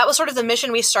 That was sort of the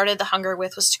mission we started The Hunger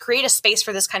with, was to create a space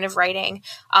for this kind of writing,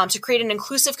 to create an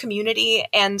inclusive community.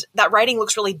 And that writing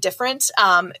looks really different.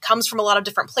 It comes from a lot of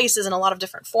different places and a lot of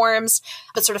different forms,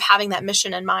 but sort of having that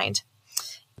mission in mind.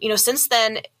 Since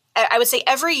then, I would say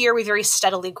every year we've very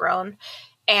steadily grown.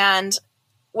 And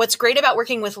what's great about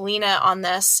working with Lena on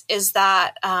this is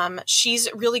that she's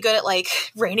really good at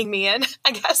reining me in,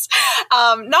 I guess.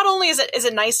 Not only is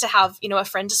it nice to have, a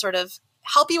friend to sort of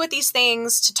help you with these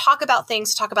things, to talk about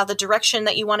the direction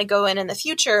that you want to go in the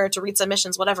future, to read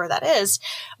submissions, whatever that is.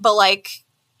 But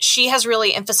she has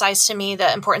really emphasized to me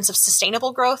the importance of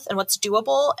sustainable growth and what's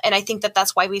doable. And I think that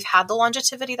that's why we've had the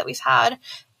longevity that we've had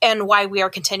and why we are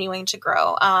continuing to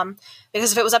grow.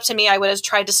 Because if it was up to me, I would have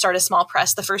tried to start a small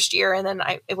press the first year and then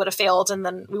it would have failed and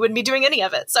then we wouldn't be doing any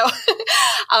of it. So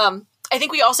I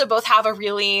think we also both have a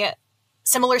really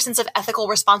similar sense of ethical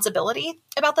responsibility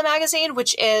about the magazine,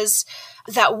 which is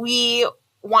that we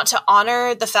want to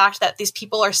honor the fact that these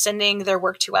people are sending their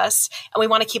work to us and we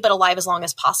want to keep it alive as long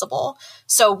as possible.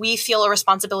 So we feel a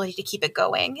responsibility to keep it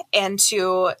going and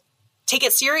to take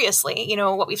it seriously, you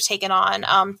know, what we've taken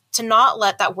on, to not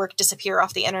let that work disappear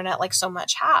off the internet like so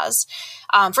much has,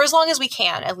 for as long as we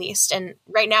can, at least. And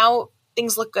right now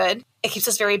things look good. It keeps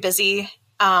us very busy.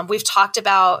 We've talked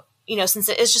about, you know, since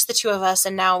it is just the two of us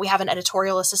and now we have an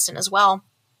editorial assistant as well,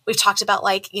 we've talked about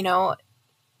like, you know,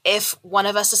 if one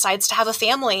of us decides to have a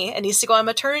family and needs to go on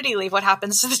maternity leave, what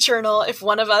happens to the journal? If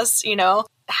one of us, you know,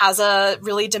 has a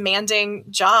really demanding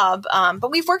job.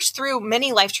 But we've worked through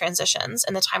many life transitions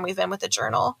in the time we've been with the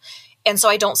journal. And so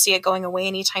I don't see it going away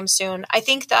anytime soon. I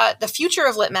think that the future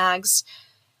of Lit Mags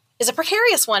is a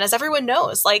precarious one, as everyone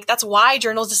knows. Like, that's why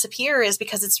journals disappear, is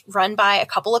because it's run by a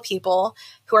couple of people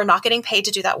who are not getting paid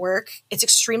to do that work. It's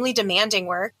extremely demanding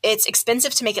work. It's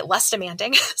expensive to make it less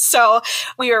demanding. So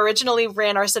we originally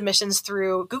ran our submissions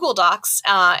through Google Docs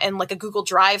and like a Google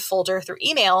Drive folder through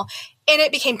email. And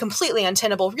it became completely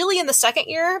untenable really in the second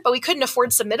year, but we couldn't afford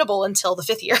Submittable until the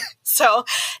fifth year. So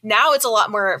now it's a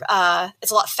lot more,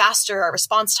 it's a lot faster. Our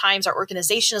response times, our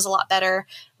organization is a lot better,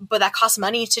 but that costs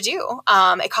money to do.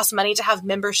 It costs money to have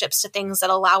memberships to things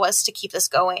that allow us to keep this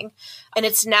going. And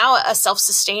it's now a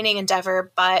self-sustaining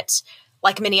endeavor, but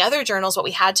like many other journals, what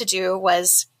we had to do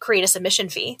was create a submission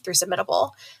fee through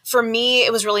Submittable. For me,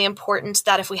 it was really important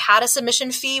that if we had a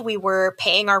submission fee, we were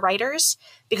paying our writers,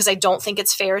 because I don't think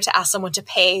it's fair to ask someone to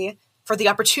pay for the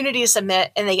opportunity to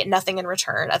submit and they get nothing in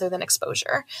return other than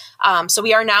exposure. So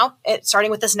we are now,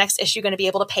 starting with this next issue, going to be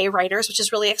able to pay writers, which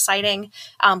is really exciting.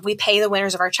 We pay the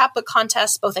winners of our chapbook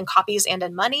contests, both in copies and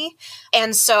in money.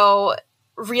 And so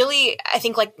really, I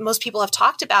think like most people have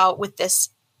talked about with this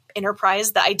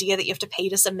enterprise, the idea that you have to pay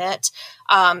to submit.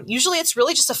 Usually it's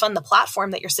really just to fund the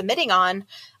platform that you're submitting on.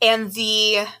 And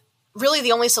the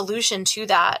only solution to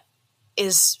that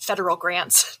is federal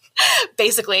grants,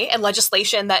 basically, and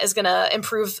legislation that is going to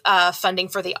improve funding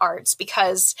for the arts,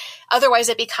 because otherwise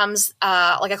it becomes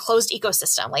like a closed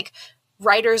ecosystem. Like,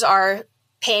 writers are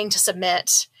paying to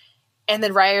submit, and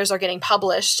then writers are getting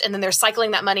published, and then they're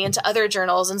cycling that money into other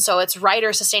journals. And so it's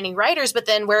writers sustaining writers, but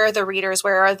then where are the readers?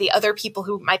 Where are the other people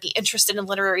who might be interested in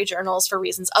literary journals for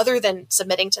reasons other than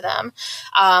submitting to them?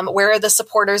 Where are the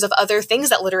supporters of other things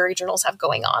that literary journals have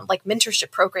going on, like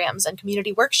mentorship programs and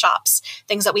community workshops,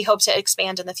 things that we hope to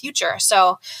expand in the future?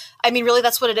 So, I mean, really,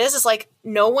 that's what it is like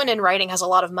no one in writing has a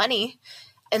lot of money.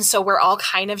 And so we're all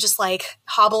kind of just like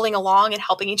hobbling along and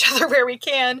helping each other where we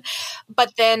can.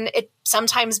 But then it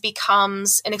sometimes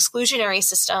becomes an exclusionary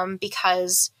system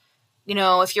because, you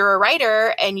know, if you're a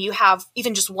writer and you have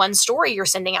even just one story you're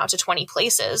sending out to 20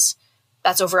 places,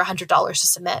 that's over $100 to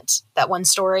submit that one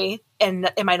story. And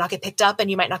it might not get picked up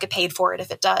and you might not get paid for it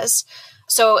if it does.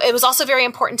 So it was also very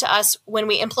important to us when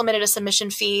we implemented a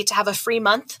submission fee to have a free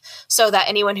month so that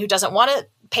anyone who doesn't want to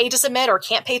pay to submit or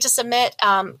can't pay to submit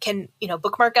can, you know,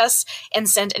 bookmark us and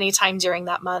send anytime during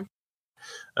that month.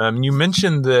 You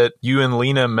mentioned that you and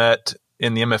Lena met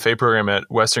in the MFA program at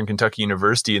Western Kentucky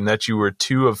University and that you were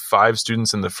 2 of 5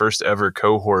 students in the first ever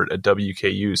cohort at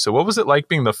WKU. So what was it like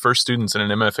being the first students in an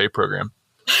MFA program?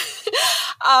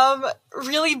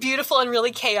 Really beautiful and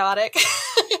really chaotic.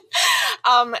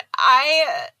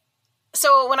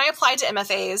 So when I applied to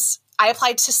MFAs, I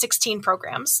applied to 16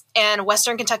 programs, and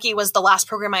Western Kentucky was the last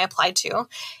program I applied to.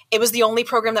 It was the only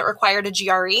program that required a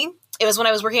GRE. It was when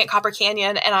I was working at Copper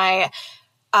Canyon, and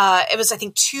it was, I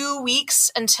think, 2 weeks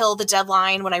until the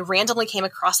deadline when I randomly came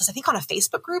across this, I think on a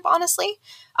Facebook group, honestly,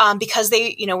 because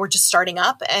they, you know, were just starting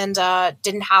up and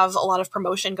didn't have a lot of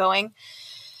promotion going.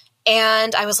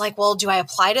 And I was like, well, do I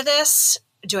apply to this?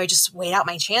 Do I just wait out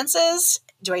my chances?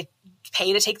 Do I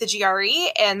pay to take the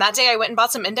GRE? And that day I went and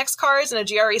bought some index cards and a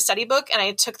GRE study book, and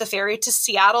I took the ferry to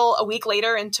Seattle a week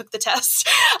later and took the test.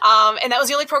 And that was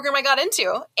the only program I got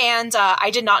into. And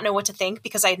I did not know what to think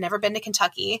because I had never been to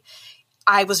Kentucky.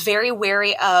 I was very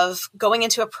wary of going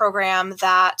into a program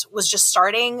that was just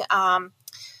starting.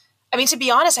 I mean, to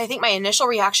be honest, I think my initial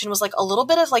reaction was like a little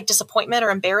bit of like disappointment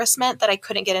or embarrassment that I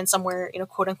couldn't get in somewhere, you know,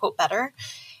 quote unquote better.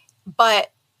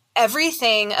 But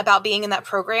everything about being in that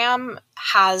program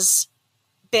has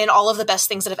been all of the best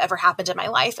things that have ever happened in my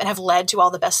life and have led to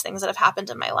all the best things that have happened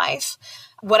in my life.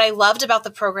 What I loved about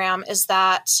the program is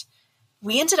that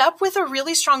we ended up with a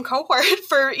really strong cohort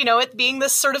for, it being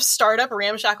this sort of startup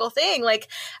ramshackle thing. Like,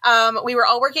 we were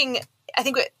all working, I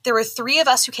think there were 3 of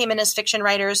us who came in as fiction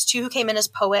writers, 2 who came in as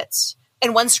poets,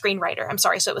 and 1 screenwriter. I'm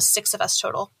sorry. So it was 6 of us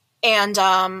total. And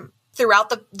throughout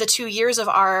the 2 years of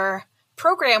our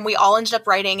program, we all ended up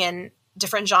writing in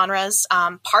different genres.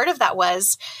 Part of that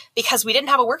was because we didn't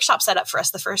have a workshop set up for us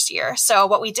the first year. So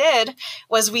what we did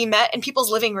was we met in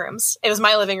people's living rooms. It was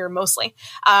my living room mostly.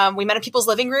 We met in people's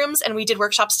living rooms and we did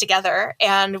workshops together,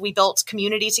 and we built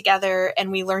community together,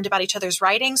 and we learned about each other's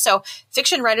writing. So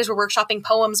fiction writers were workshopping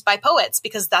poems by poets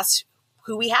because that's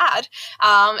who we had.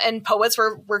 And poets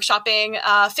were workshopping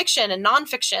fiction and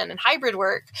nonfiction and hybrid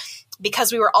work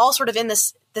because we were all sort of in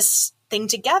this thing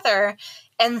together.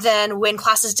 And then when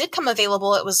classes did come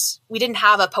available, we didn't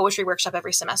have a poetry workshop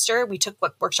every semester. We took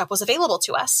what workshop was available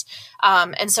to us.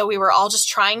 And so we were all just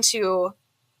trying to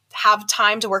have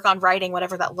time to work on writing,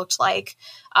 whatever that looked like.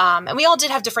 And we all did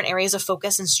have different areas of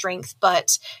focus and strength,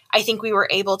 but I think we were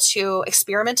able to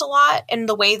experiment a lot in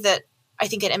the way that I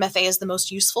think an MFA is the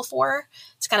most useful for,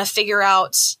 to kind of figure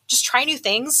out, just try new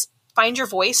things, find your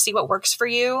voice, see what works for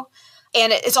you.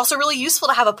 And it's also really useful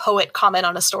to have a poet comment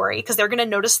on a story because they're going to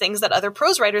notice things that other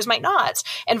prose writers might not,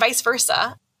 and vice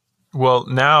versa. Well,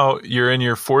 now you're in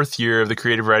your 4th year of the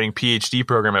creative writing PhD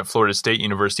program at Florida State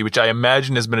University, which I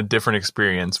imagine has been a different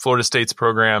experience. Florida State's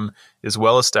program is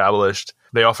well established.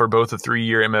 They offer both a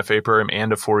 3-year MFA program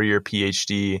and a 4-year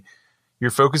PhD.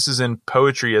 Your focus is in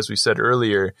poetry, as we said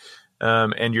earlier,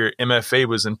 and your MFA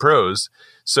was in prose.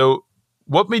 So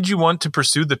what made you want to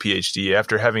pursue the PhD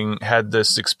after having had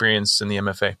this experience in the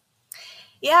MFA?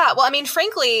 Yeah, well, I mean,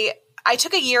 frankly, I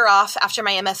took a year off after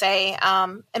my MFA,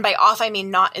 and by off, I mean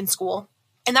not in school.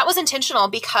 And that was intentional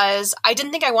because I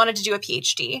didn't think I wanted to do a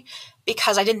PhD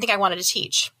because I didn't think I wanted to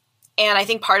teach. And I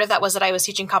think part of that was that I was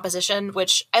teaching composition,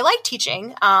 which I like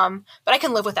teaching, but I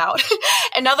can live without.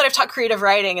 And now that I've taught creative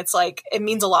writing, it's like, it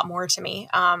means a lot more to me.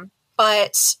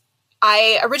 But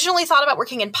I originally thought about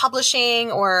working in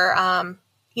publishing or,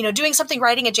 doing something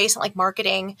writing adjacent like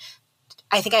marketing.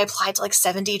 I think I applied to like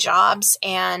 70 jobs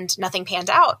and nothing panned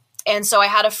out. And so I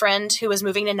had a friend who was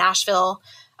moving to Nashville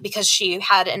because she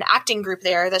had an acting group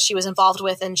there that she was involved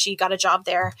with, and she got a job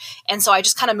there. And so I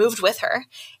just kind of moved with her.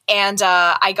 And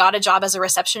I got a job as a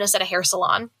receptionist at a hair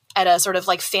salon, at a sort of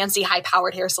like fancy,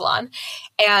 high-powered hair salon.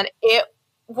 And it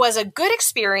was a good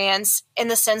experience in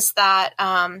the sense that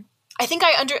I think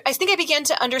I began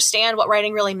to understand what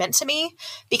writing really meant to me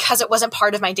because it wasn't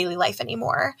part of my daily life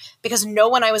anymore, because no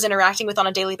one I was interacting with on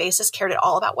a daily basis cared at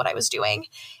all about what I was doing.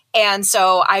 And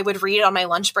so I would read on my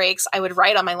lunch breaks. I would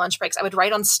write on my lunch breaks. I would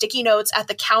write on sticky notes at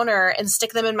the counter and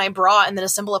stick them in my bra and then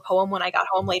assemble a poem when I got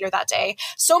home later that day.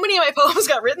 So many of my poems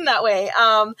got written that way.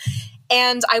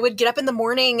 And I would get up in the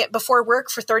morning before work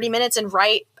for 30 minutes and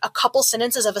write a couple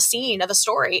sentences of a scene of a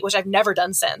story, which I've never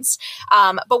done since.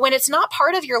 But when it's not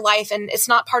part of your life and it's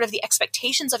not part of the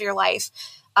expectations of your life,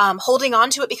 holding on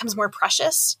to it becomes more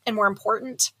precious and more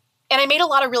important. And I made a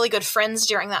lot of really good friends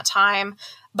during that time,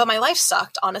 but my life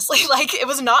sucked, honestly. Like, it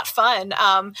was not fun.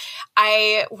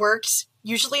 I worked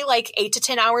usually like 8 to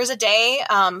 10 hours a day,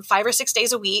 5 or 6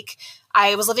 days a week.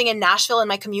 I was living in Nashville and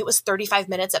my commute was 35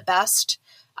 minutes at best.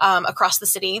 Across the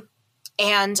city.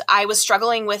 And I was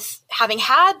struggling with having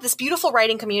had this beautiful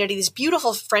writing community, these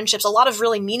beautiful friendships, a lot of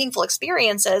really meaningful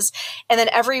experiences. And then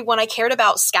everyone I cared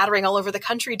about scattering all over the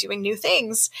country doing new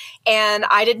things. And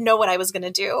I didn't know what I was going to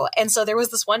do. And so there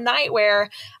was this one night where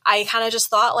I kind of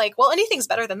just thought like, well, anything's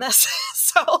better than this.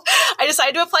 So I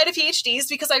decided to apply to PhDs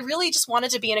because I really just wanted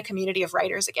to be in a community of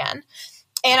writers again.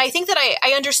 And I think that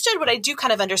I understood what I do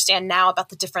kind of understand now about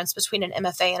the difference between an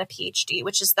MFA and a PhD,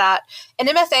 which is that an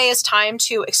MFA is time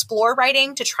to explore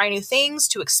writing, to try new things,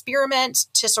 to experiment,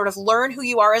 to sort of learn who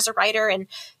you are as a writer and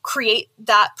create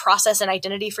that process and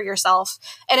identity for yourself.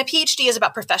 And a PhD is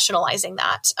about professionalizing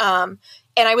that. And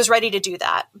I was ready to do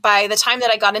that. By the time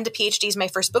that I got into PhDs, my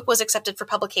first book was accepted for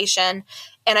publication.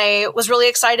 And I was really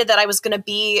excited that I was going to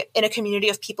be in a community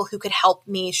of people who could help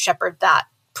me shepherd that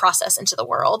process into the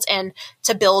world and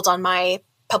to build on my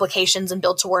publications and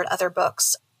build toward other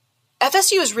books.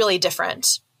 FSU is really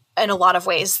different in a lot of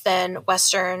ways than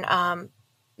Western.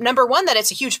 Number one, that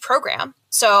it's a huge program.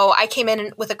 So I came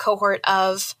in with a cohort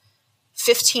of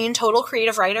 15 total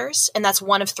creative writers, and that's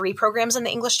one of 3 programs in the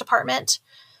English department.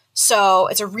 So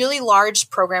it's a really large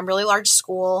program, really large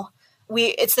school.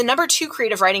 It's the number 2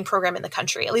 creative writing program in the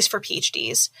country, at least for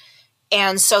PhDs.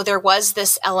 And so there was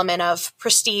this element of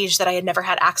prestige that I had never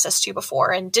had access to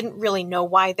before and didn't really know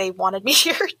why they wanted me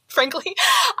here, frankly.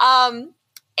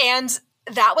 And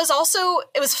that was also,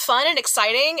 it was fun and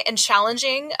exciting and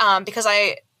challenging because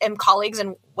I am colleagues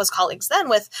and was colleagues then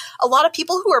with a lot of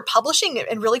people who are publishing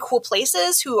in really cool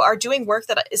places, who are doing work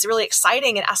that is really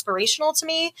exciting and aspirational to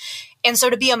me. And so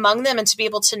to be among them and to be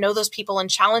able to know those people and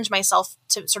challenge myself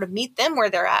to sort of meet them where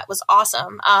they're at was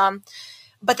awesome.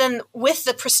 But then with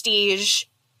the prestige,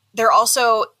 there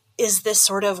also is this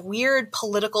sort of weird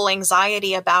political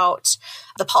anxiety about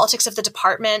the politics of the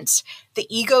department, the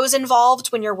egos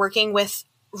involved when you're working with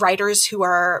writers who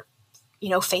are,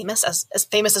 famous as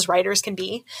famous as writers can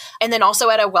be. And then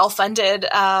also at a well-funded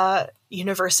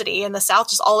university in the South,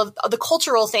 just all of the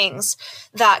cultural things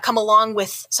that come along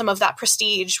with some of that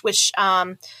prestige, which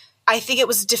I think it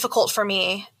was difficult for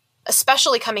me,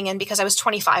 especially coming in because I was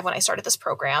 25 when I started this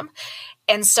program.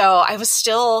 And so I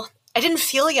didn't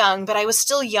feel young, but I was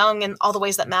still young in all the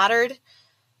ways that mattered,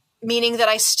 meaning that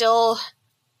I still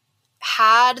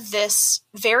had this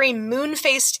very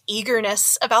moon-faced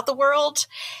eagerness about the world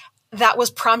that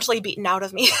was promptly beaten out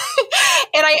of me.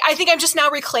 And I think I'm just now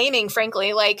reclaiming,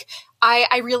 frankly, like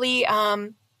I really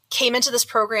came into this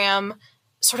program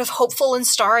sort of hopeful and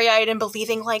starry-eyed and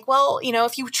believing like, well,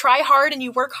 if you try hard and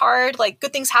you work hard, like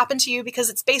good things happen to you because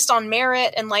it's based on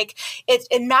merit, and like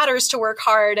it matters to work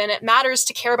hard, and it matters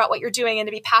to care about what you're doing and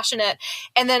to be passionate.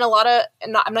 And then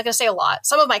I'm not going to say a lot,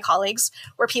 some of my colleagues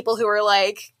were people who were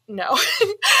like, no,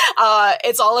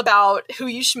 it's all about who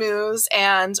you schmooze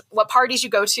and what parties you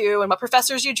go to and what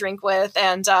professors you drink with,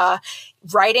 and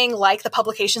writing like the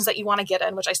publications that you want to get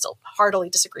in, which I still heartily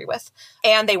disagree with.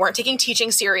 And they weren't taking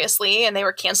teaching seriously, and they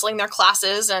were canceling their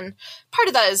classes. And part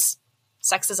of that is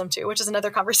sexism too, which is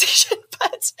another conversation.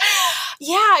 But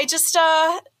yeah, I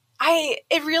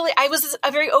was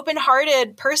a very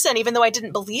open-hearted person, even though I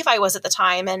didn't believe I was at the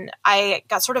time. And I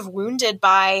got sort of wounded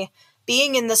by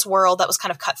being in this world that was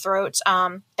kind of cutthroat.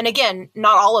 And again,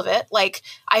 not all of it. Like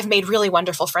I've made really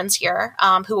wonderful friends here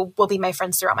who will be my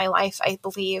friends throughout my life, I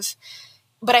believe.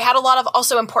 But I had a lot of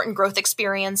also important growth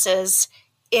experiences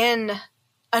in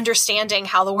understanding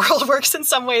how the world works in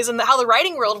some ways and how the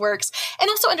writing world works, and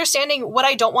also understanding what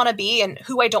I don't want to be and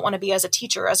who I don't want to be as a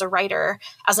teacher, as a writer,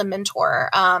 as a mentor.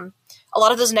 A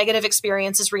lot of those negative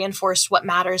experiences reinforced what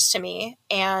matters to me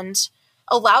and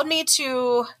allowed me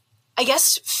to, I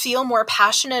guess, feel more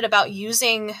passionate about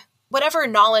using whatever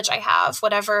knowledge I have,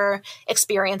 whatever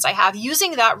experience I have,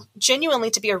 using that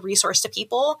genuinely to be a resource to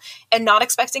people and not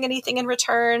expecting anything in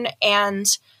return. And,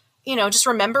 just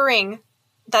remembering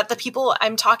that the people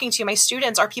I'm talking to, my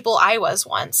students, are people I was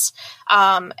once,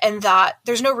 and that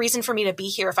there's no reason for me to be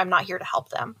here if I'm not here to help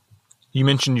them. You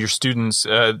mentioned your students.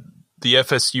 The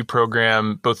FSU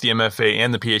program, both the MFA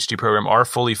and the PhD program, are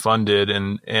fully funded,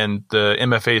 and the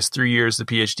MFA is 3 years, the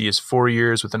PhD is 4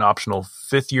 years with an optional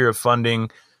 5th year of funding.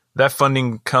 That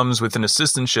funding comes with an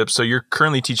assistantship, so you're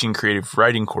currently teaching creative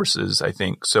writing courses, I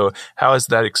think. So how has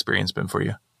that experience been for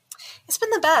you? It's been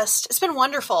the best. It's been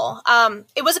wonderful.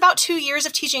 It was about 2 years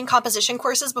of teaching composition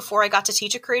courses before I got to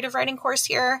teach a creative writing course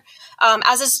here,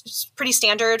 as is pretty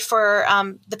standard for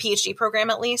the PhD program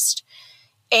at least.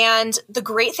 And the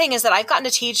great thing is that I've gotten to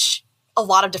teach a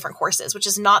lot of different courses, which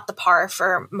is not the par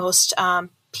for most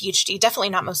PhD, definitely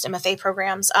not most MFA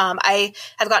programs. I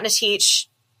have gotten to teach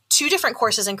 2 different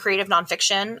courses in creative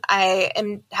nonfiction. I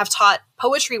have taught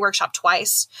poetry workshop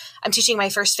twice. I'm teaching my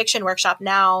first fiction workshop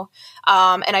now.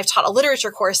 And I've taught a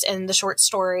literature course in the short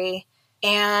story.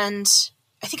 And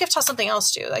I think I've taught something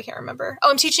else too. I can't remember.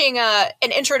 Oh, I'm teaching an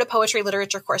intro to poetry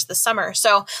literature course this summer.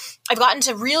 So I've gotten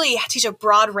to really teach a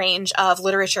broad range of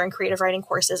literature and creative writing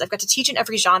courses. I've got to teach in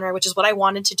every genre, which is what I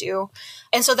wanted to do.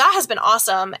 And so that has been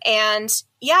awesome. And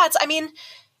yeah,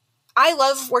 I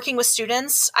love working with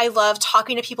students. I love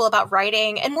talking to people about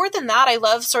writing. And more than that, I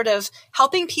love sort of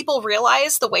helping people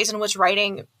realize the ways in which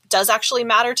writing does actually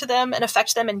matter to them and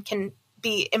affect them and can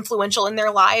be influential in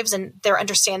their lives and their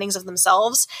understandings of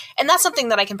themselves. And that's something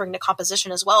that I can bring to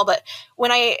composition as well. But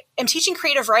when I am teaching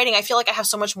creative writing, I feel like I have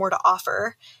so much more to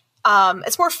offer.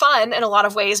 It's more fun in a lot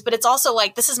of ways, but it's also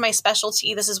like, this is my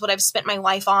specialty. This is what I've spent my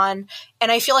life on.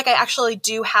 And I feel like I actually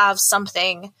do have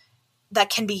something that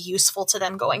can be useful to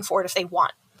them going forward if they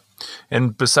want.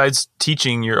 And besides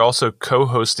teaching, you're also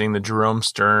co-hosting the Jerome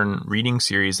Stern reading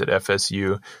series at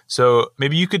FSU. So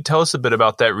maybe you could tell us a bit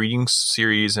about that reading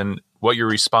series and what your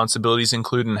responsibilities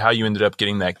include and how you ended up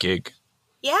getting that gig.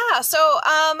 Yeah. So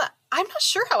I'm not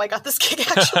sure how I got this gig,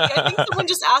 actually. I think someone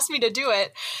just asked me to do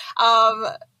it.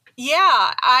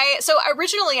 So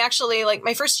originally, actually, like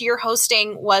my first year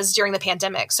hosting was during the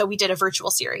pandemic. So we did a virtual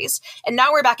series, and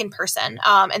now we're back in person.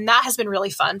 And that has been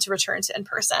really fun to return to in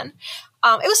person.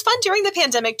 It was fun during the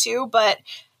pandemic too, but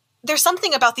there's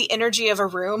something about the energy of a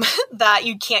room that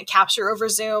you can't capture over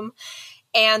Zoom.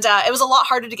 And it was a lot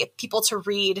harder to get people to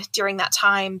read during that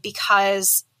time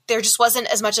because there just wasn't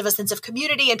as much of a sense of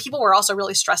community, and people were also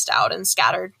really stressed out and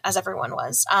scattered, as everyone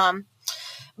was.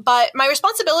 But my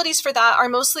responsibilities for that are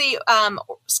mostly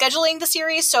scheduling the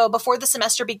series. So before the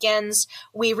semester begins,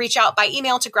 we reach out by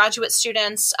email to graduate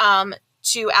students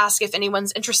to ask if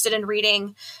anyone's interested in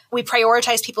reading. We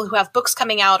prioritize people who have books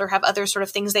coming out or have other sort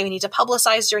of things they need to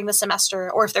publicize during the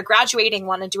semester, or if they're graduating,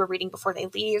 want to do a reading before they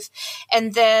leave.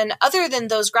 And then other than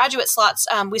those graduate slots,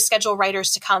 we schedule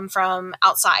writers to come from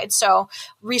outside. So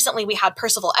recently we had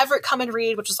Percival Everett come and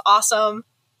read, which was awesome.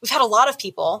 We've had a lot of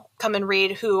people come and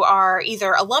read who are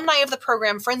either alumni of the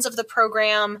program, friends of the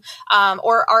program,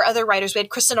 or are other writers. We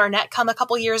had Kristen Arnett come a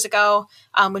couple years ago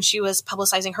when she was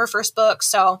publicizing her first book.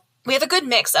 So we have a good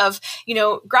mix of,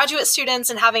 graduate students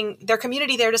and having their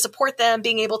community there to support them,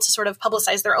 being able to sort of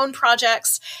publicize their own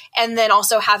projects, and then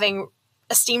also having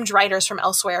esteemed writers from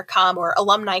elsewhere come, or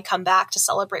alumni come back to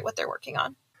celebrate what they're working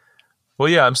on. Well,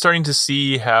 yeah, I'm starting to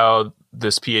see how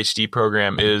this PhD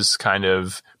program is kind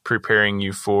of preparing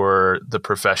you for the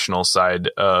professional side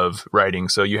of writing.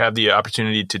 So you have the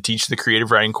opportunity to teach the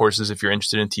creative writing courses if you're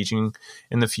interested in teaching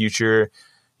in the future.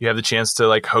 You have the chance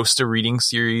to host a reading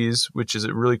series, which is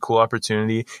a really cool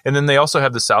opportunity. And then they also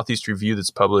have the Southeast Review that's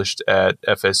published at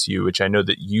FSU, which I know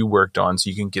that you worked on, so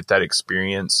you can get that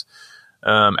experience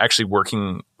actually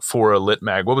working for a lit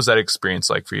mag. What was that experience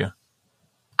like for you?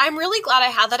 I'm really glad I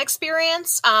had that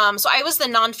experience. So I was the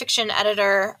nonfiction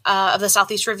editor of the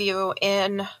Southeast Review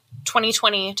in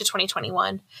 2020 to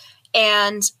 2021.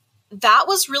 And that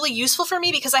was really useful for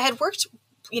me because I had worked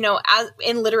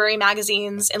in literary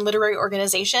magazines and literary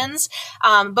organizations.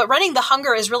 But running The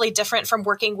Hunger is really different from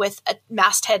working with a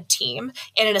masthead team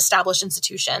in an established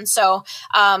institution. So,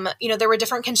 there were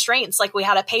different constraints. Like we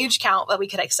had a page count that we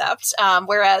could accept.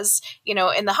 Whereas,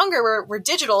 in The Hunger, we're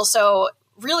digital. So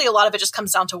really a lot of it just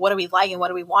comes down to what do we like and what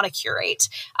do we want to curate.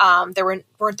 There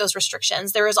weren't those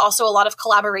restrictions. There was also a lot of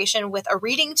collaboration with a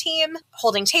reading team,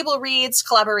 holding table reads,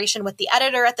 collaboration with the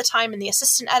editor at the time and the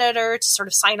assistant editor to sort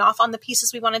of sign off on the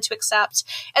pieces we wanted to accept.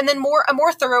 And then a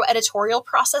more thorough editorial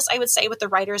process, I would say, with the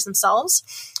writers themselves.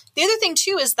 The other thing,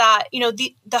 too, is that,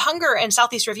 the Hunger and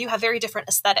Southeast Review have very different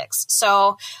aesthetics.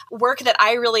 So work that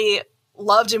I really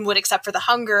loved and would accept for The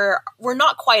Hunger were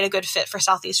not quite a good fit for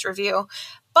Southeast Review.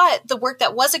 But the work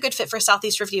that was a good fit for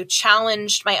Southeast Review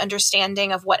challenged my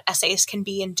understanding of what essays can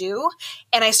be and do.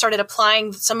 And I started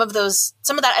applying some of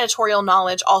that editorial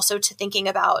knowledge also to thinking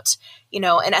about,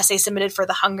 an essay submitted for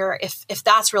The Hunger, if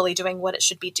that's really doing what it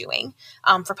should be doing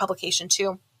for publication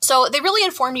too. So they really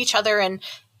informed each other, and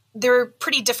they're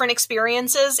pretty different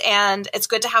experiences, and it's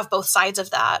good to have both sides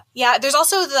of that. Yeah, there's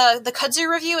also the Kudzu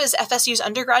Review is FSU's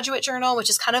undergraduate journal, which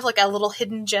is kind of like a little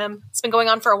hidden gem. It's been going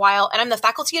on for a while, and I'm the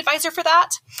faculty advisor for that.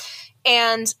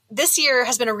 And this year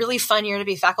has been a really fun year to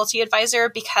be faculty advisor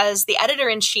because the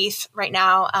editor-in-chief right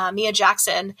now, Mia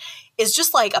Jackson, is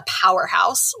just like a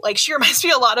powerhouse. Like she reminds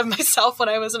me a lot of myself when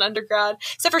I was an undergrad,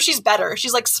 except for she's better.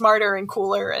 She's like smarter and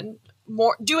cooler and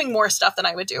doing more stuff than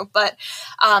I would do. But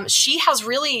she has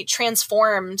really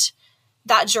transformed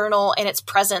that journal and its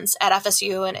presence at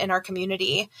FSU and in our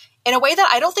community in a way that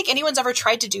I don't think anyone's ever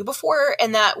tried to do before,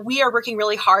 and that we are working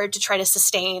really hard to try to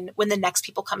sustain when the next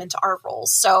people come into our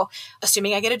roles. So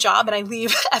assuming I get a job and I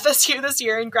leave FSU this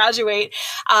year and graduate,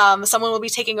 someone will be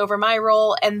taking over my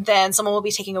role, and then someone will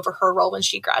be taking over her role when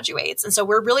she graduates. And so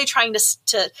we're really trying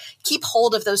to keep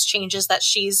hold of those changes that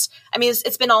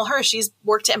it's been all her. She's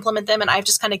worked to implement them, and I've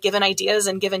just kind of given ideas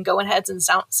and given go-aheads and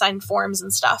signed forms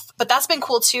and stuff. But that's been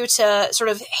cool too, to sort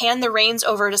of hand the reins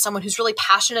over to someone who's really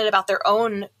passionate about their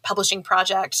own publishing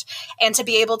project, and to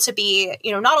be able to be,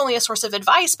 not only a source of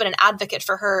advice, but an advocate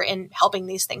for her in helping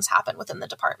these things happen within the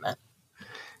department.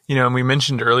 And we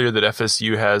mentioned earlier that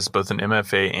FSU has both an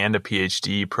MFA and a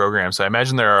PhD program. So I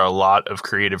imagine there are a lot of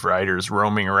creative writers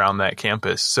roaming around that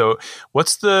campus. So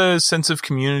what's the sense of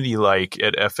community like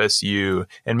at FSU?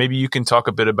 And maybe you can talk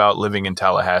a bit about living in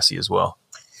Tallahassee as well.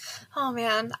 Oh,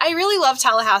 man. I really love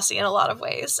Tallahassee in a lot of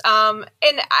ways. And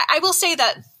I will say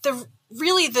that the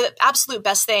absolute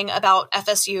best thing about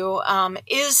FSU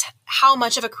is how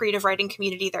much of a creative writing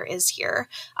community there is here.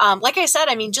 Like I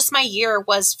said, just my year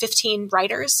was 15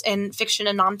 writers in fiction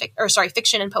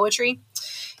and poetry.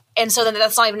 And so then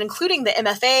that's not even including the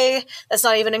MFA. That's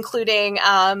not even including,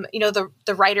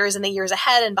 the writers in the years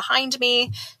ahead and behind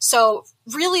me. So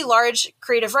really large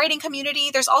creative writing community.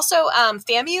 There's also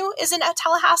FAMU is in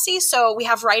Tallahassee, so we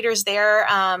have writers there,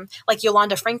 like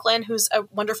Yolanda Franklin, who's a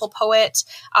wonderful poet,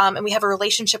 and we have a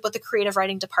relationship with the creative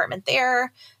writing department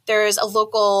there. There's a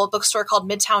local bookstore called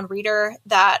Midtown Reader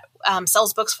that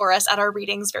sells books for us at our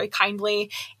readings very kindly,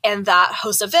 and that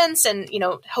hosts events and,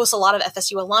 hosts a lot of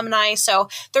FSU alumni. So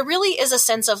there really is a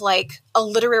sense of like a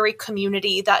literary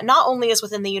community that not only is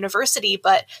within the university,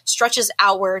 but stretches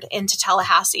outward into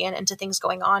Tallahassee and into things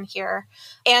going on here.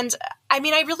 And I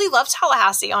mean, I really love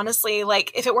Tallahassee, honestly.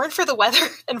 Like, if it weren't for the weather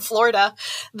in Florida,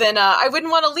 then I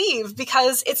wouldn't want to leave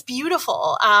because it's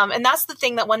beautiful. And that's the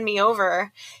thing that won me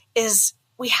over is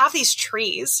we have these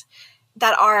trees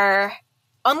that are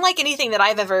unlike anything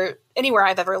that anywhere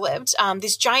I've ever lived.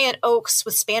 These giant oaks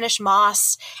with Spanish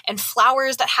moss and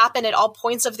flowers that happen at all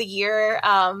points of the year.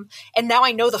 And now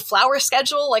I know the flower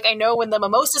schedule. Like, I know when the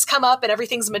mimosas come up and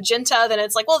everything's magenta, then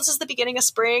it's like, well, this is the beginning of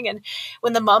spring. And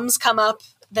when the mums come up,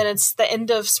 then it's the end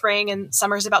of spring and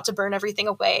summer's about to burn everything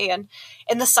away. And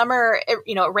in the summer, it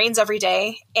rains every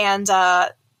day. And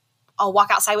I'll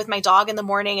walk outside with my dog in the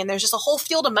morning and there's just a whole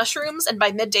field of mushrooms. And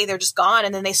by midday, they're just gone.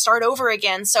 And then they start over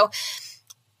again. So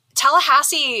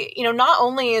Tallahassee, not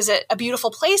only is it a beautiful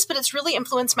place, but it's really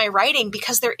influenced my writing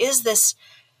because there is this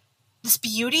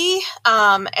beauty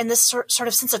and this sort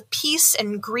of sense of peace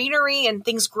and greenery and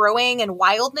things growing and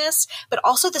wildness, but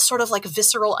also this sort of like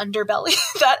visceral underbelly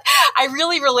that I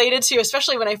really related to,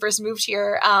 especially when I first moved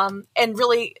here, and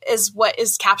really is what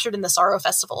is captured in the Sorrow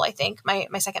Festival. I think my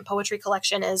second poetry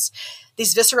collection is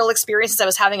these visceral experiences I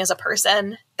was having as a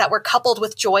person that were coupled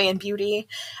with joy and beauty.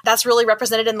 That's really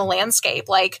represented in the landscape.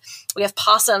 Like, we have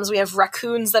possums, we have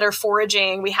raccoons that are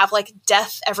foraging, we have like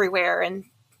death everywhere and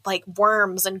like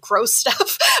worms and gross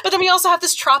stuff. But then we also have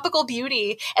this tropical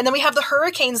beauty. And then we have the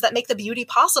hurricanes that make the beauty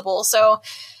possible. So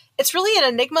it's really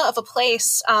an enigma of a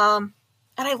place. And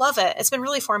I love it. It's been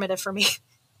really formative for me.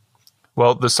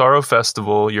 Well, the Sorrow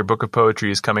Festival, your book of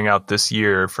poetry, is coming out this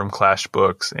year from Clash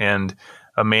Books, and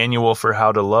A Manual for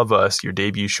How to Love Us, your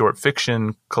debut short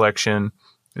fiction collection,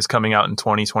 is coming out in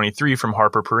 2023 from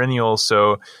Harper Perennial.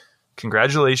 So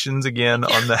congratulations again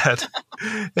on that.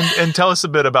 and tell us a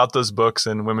bit about those books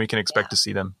and when we can expect to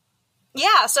see them.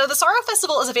 Yeah, so the Sorrow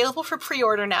Festival is available for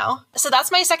pre-order now. So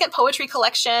that's my second poetry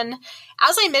collection.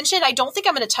 As I mentioned, I don't think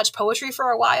I'm going to touch poetry for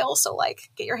a while, so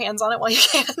get your hands on it while you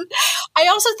can. I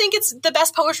also think it's the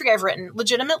best poetry I've written,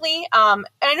 legitimately. And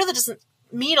I know that doesn't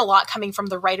mean a lot coming from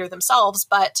the writer themselves,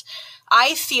 but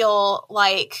I feel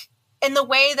like in the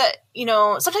way that,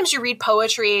 sometimes you read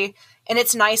poetry and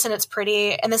it's nice and it's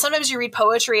pretty. And then sometimes you read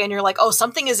poetry and you're like, oh,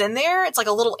 something is in there. It's like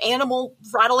a little animal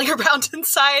rattling around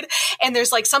inside. And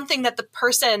there's like something that the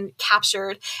person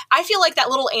captured. I feel like that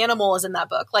little animal is in that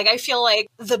book. Like, I feel like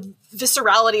the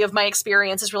viscerality of my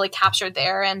experience is really captured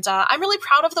there. And I'm really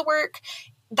proud of the work.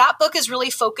 That book is really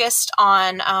focused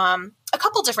on a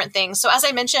couple different things. So as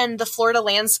I mentioned, the Florida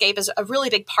landscape is a really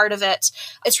big part of it.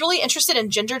 It's really interested in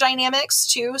gender dynamics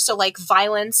too. So like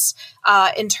violence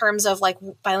in terms of like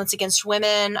violence against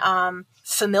women,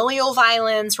 familial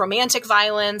violence, romantic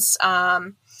violence.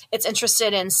 It's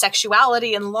interested in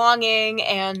sexuality and longing.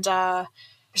 And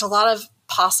there's a lot of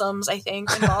possums, I think,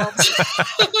 involved. And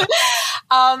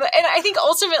I think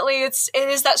ultimately it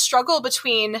is that struggle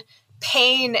between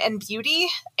pain and beauty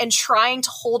and trying to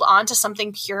hold on to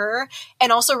something pure,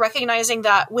 and also recognizing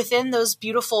that within those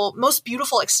most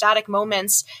beautiful ecstatic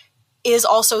moments is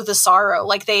also the sorrow.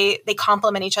 Like they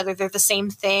complement each other. They're the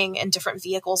same thing in different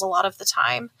vehicles a lot of the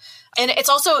time. And it's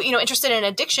also, interested in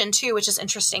addiction too, which is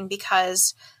interesting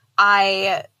because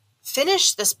I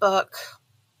finished this book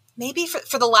maybe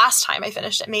for the last time I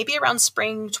finished it, maybe around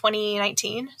spring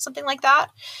 2019, something like that.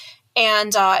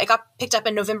 And it got picked up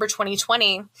in November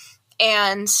 2020.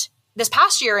 And this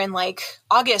past year in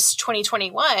August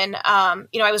 2021,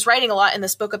 I was writing a lot in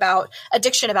this book about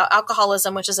addiction, about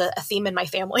alcoholism, which is a theme in my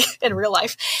family in real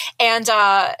life. And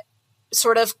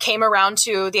sort of came around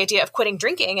to the idea of quitting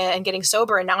drinking and getting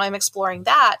sober. And now I'm exploring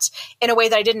that in a way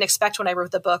that I didn't expect when I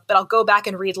wrote the book. But I'll go back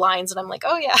and read lines and I'm like,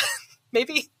 oh yeah,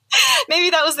 maybe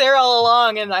that was there all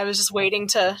along. And I was just waiting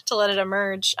to let it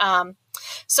emerge.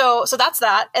 So that's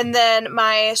that. And then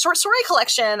my short story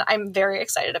collection, I'm very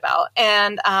excited about.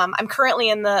 And I'm currently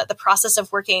in the process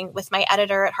of working with my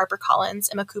editor at HarperCollins,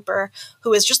 Emma Cooper,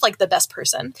 who is just the best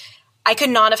person. I could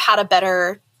not have had a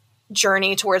better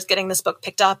journey towards getting this book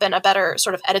picked up and a better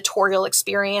sort of editorial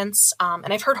experience.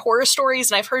 And I've heard horror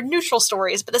stories and I've heard neutral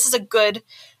stories, but this is a good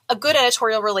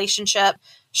editorial relationship.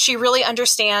 She really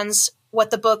understands what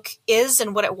the book is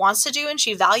and what it wants to do, and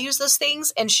she values those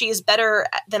things, and she is better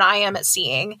than I am at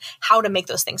seeing how to make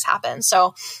those things happen.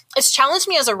 So it's challenged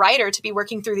me as a writer to be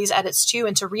working through these edits too,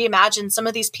 and to reimagine some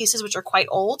of these pieces which are quite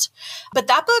old. But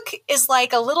that book is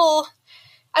like a little,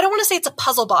 I don't want to say it's a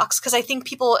puzzle box, because I think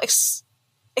people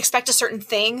expect a certain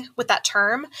thing with that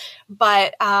term,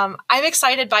 but I'm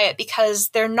excited by it because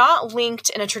they're not linked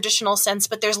in a traditional sense,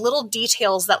 but there's little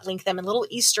details that link them and little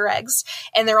Easter eggs,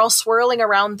 and they're all swirling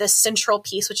around this central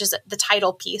piece, which is the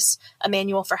title piece, A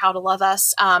Manual for How to Love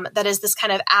Us, that is this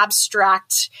kind of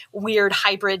abstract, weird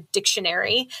hybrid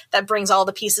dictionary that brings all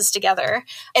the pieces together.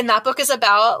 And that book is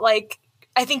about, like,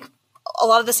 I think a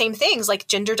lot of the same things, like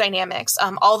gender dynamics.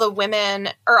 All the women,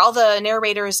 or all the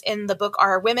narrators in the book,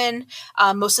 are women.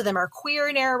 Most of them are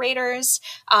queer narrators.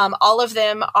 All of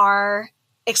them are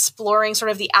exploring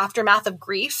sort of the aftermath of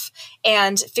grief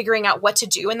and figuring out what to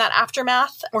do in that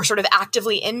aftermath, or sort of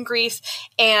actively in grief.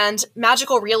 And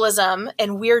magical realism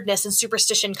and weirdness and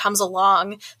superstition comes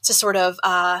along to sort of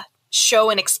show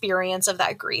an experience of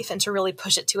that grief and to really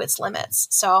push it to its limits.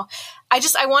 So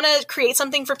I want to create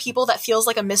something for people that feels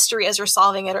like a mystery as you're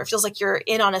solving it, or it feels like you're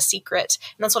in on a secret.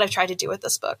 And that's what I've tried to do with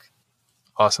this book.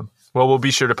 Awesome. Well, we'll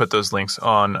be sure to put those links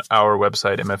on our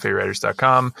website,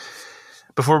 mfawriters.com.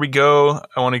 Before we go,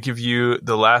 I want to give you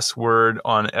the last word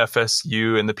on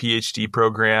FSU and the PhD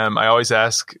program. I always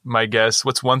ask my guests,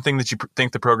 what's one thing that you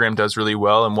think the program does really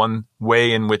well, and one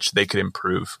way in which they could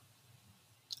improve?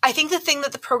 I think the thing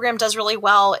that the program does really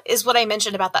well is what I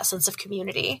mentioned about that sense of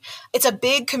community. It's a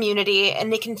big community,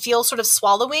 and it can feel sort of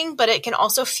swallowing, but it can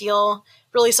also feel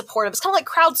really supportive. It's kind of like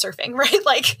crowd surfing, right?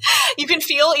 Like, you can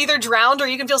feel either drowned or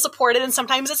you can feel supported, and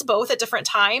sometimes it's both at different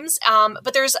times.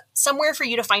 But there's somewhere for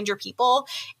you to find your people,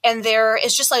 and there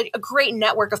is just like a great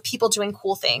network of people doing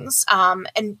cool things,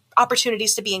 and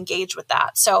opportunities to be engaged with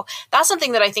that. So that's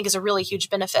something that I think is a really huge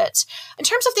benefit. In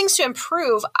terms of things to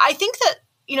improve, I think that,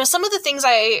 you know, some of the things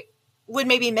I would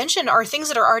maybe mention are things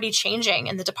that are already changing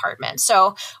in the department.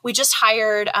 So we just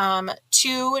hired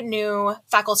 2 new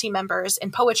faculty members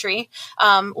in poetry,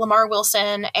 Lamar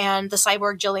Wilson and the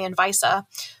cyborg Jillian Visa,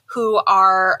 who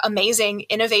are amazing,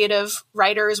 innovative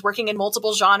writers working in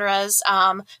multiple genres,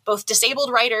 both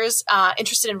disabled writers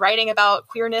interested in writing about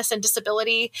queerness and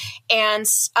disability, and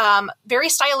very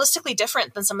stylistically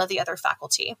different than some of the other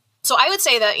faculty. So I would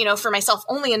say that, you know, for myself,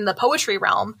 only in the poetry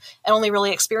realm and only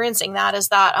really experiencing that, is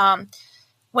that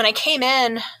when I came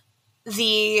in,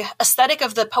 the aesthetic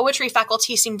of the poetry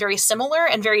faculty seemed very similar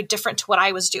and very different to what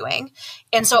I was doing.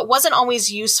 And so it wasn't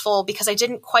always useful, because I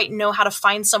didn't quite know how to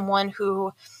find someone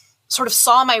who sort of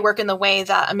saw my work in the way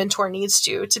that a mentor needs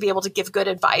to be able to give good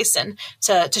advice and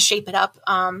to shape it up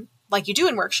like you do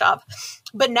in workshop.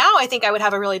 But now I think I would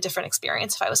have a really different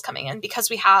experience if I was coming in, because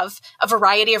we have a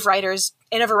variety of writers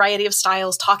in a variety of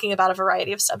styles talking about a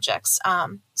variety of subjects.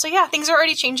 So yeah, things are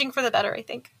already changing for the better, I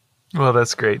think. Well,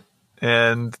 that's great.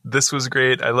 And this was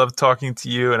great. I love talking to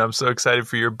you, and I'm so excited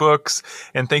for your books.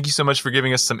 And thank you so much for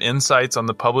giving us some insights on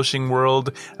the publishing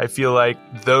world. I feel like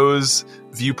those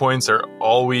viewpoints are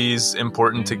always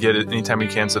important to get anytime we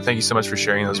can. So thank you so much for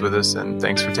sharing those with us, and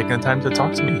thanks for taking the time to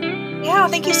talk to me. Yeah,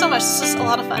 thank you so much. This is a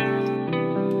lot of fun.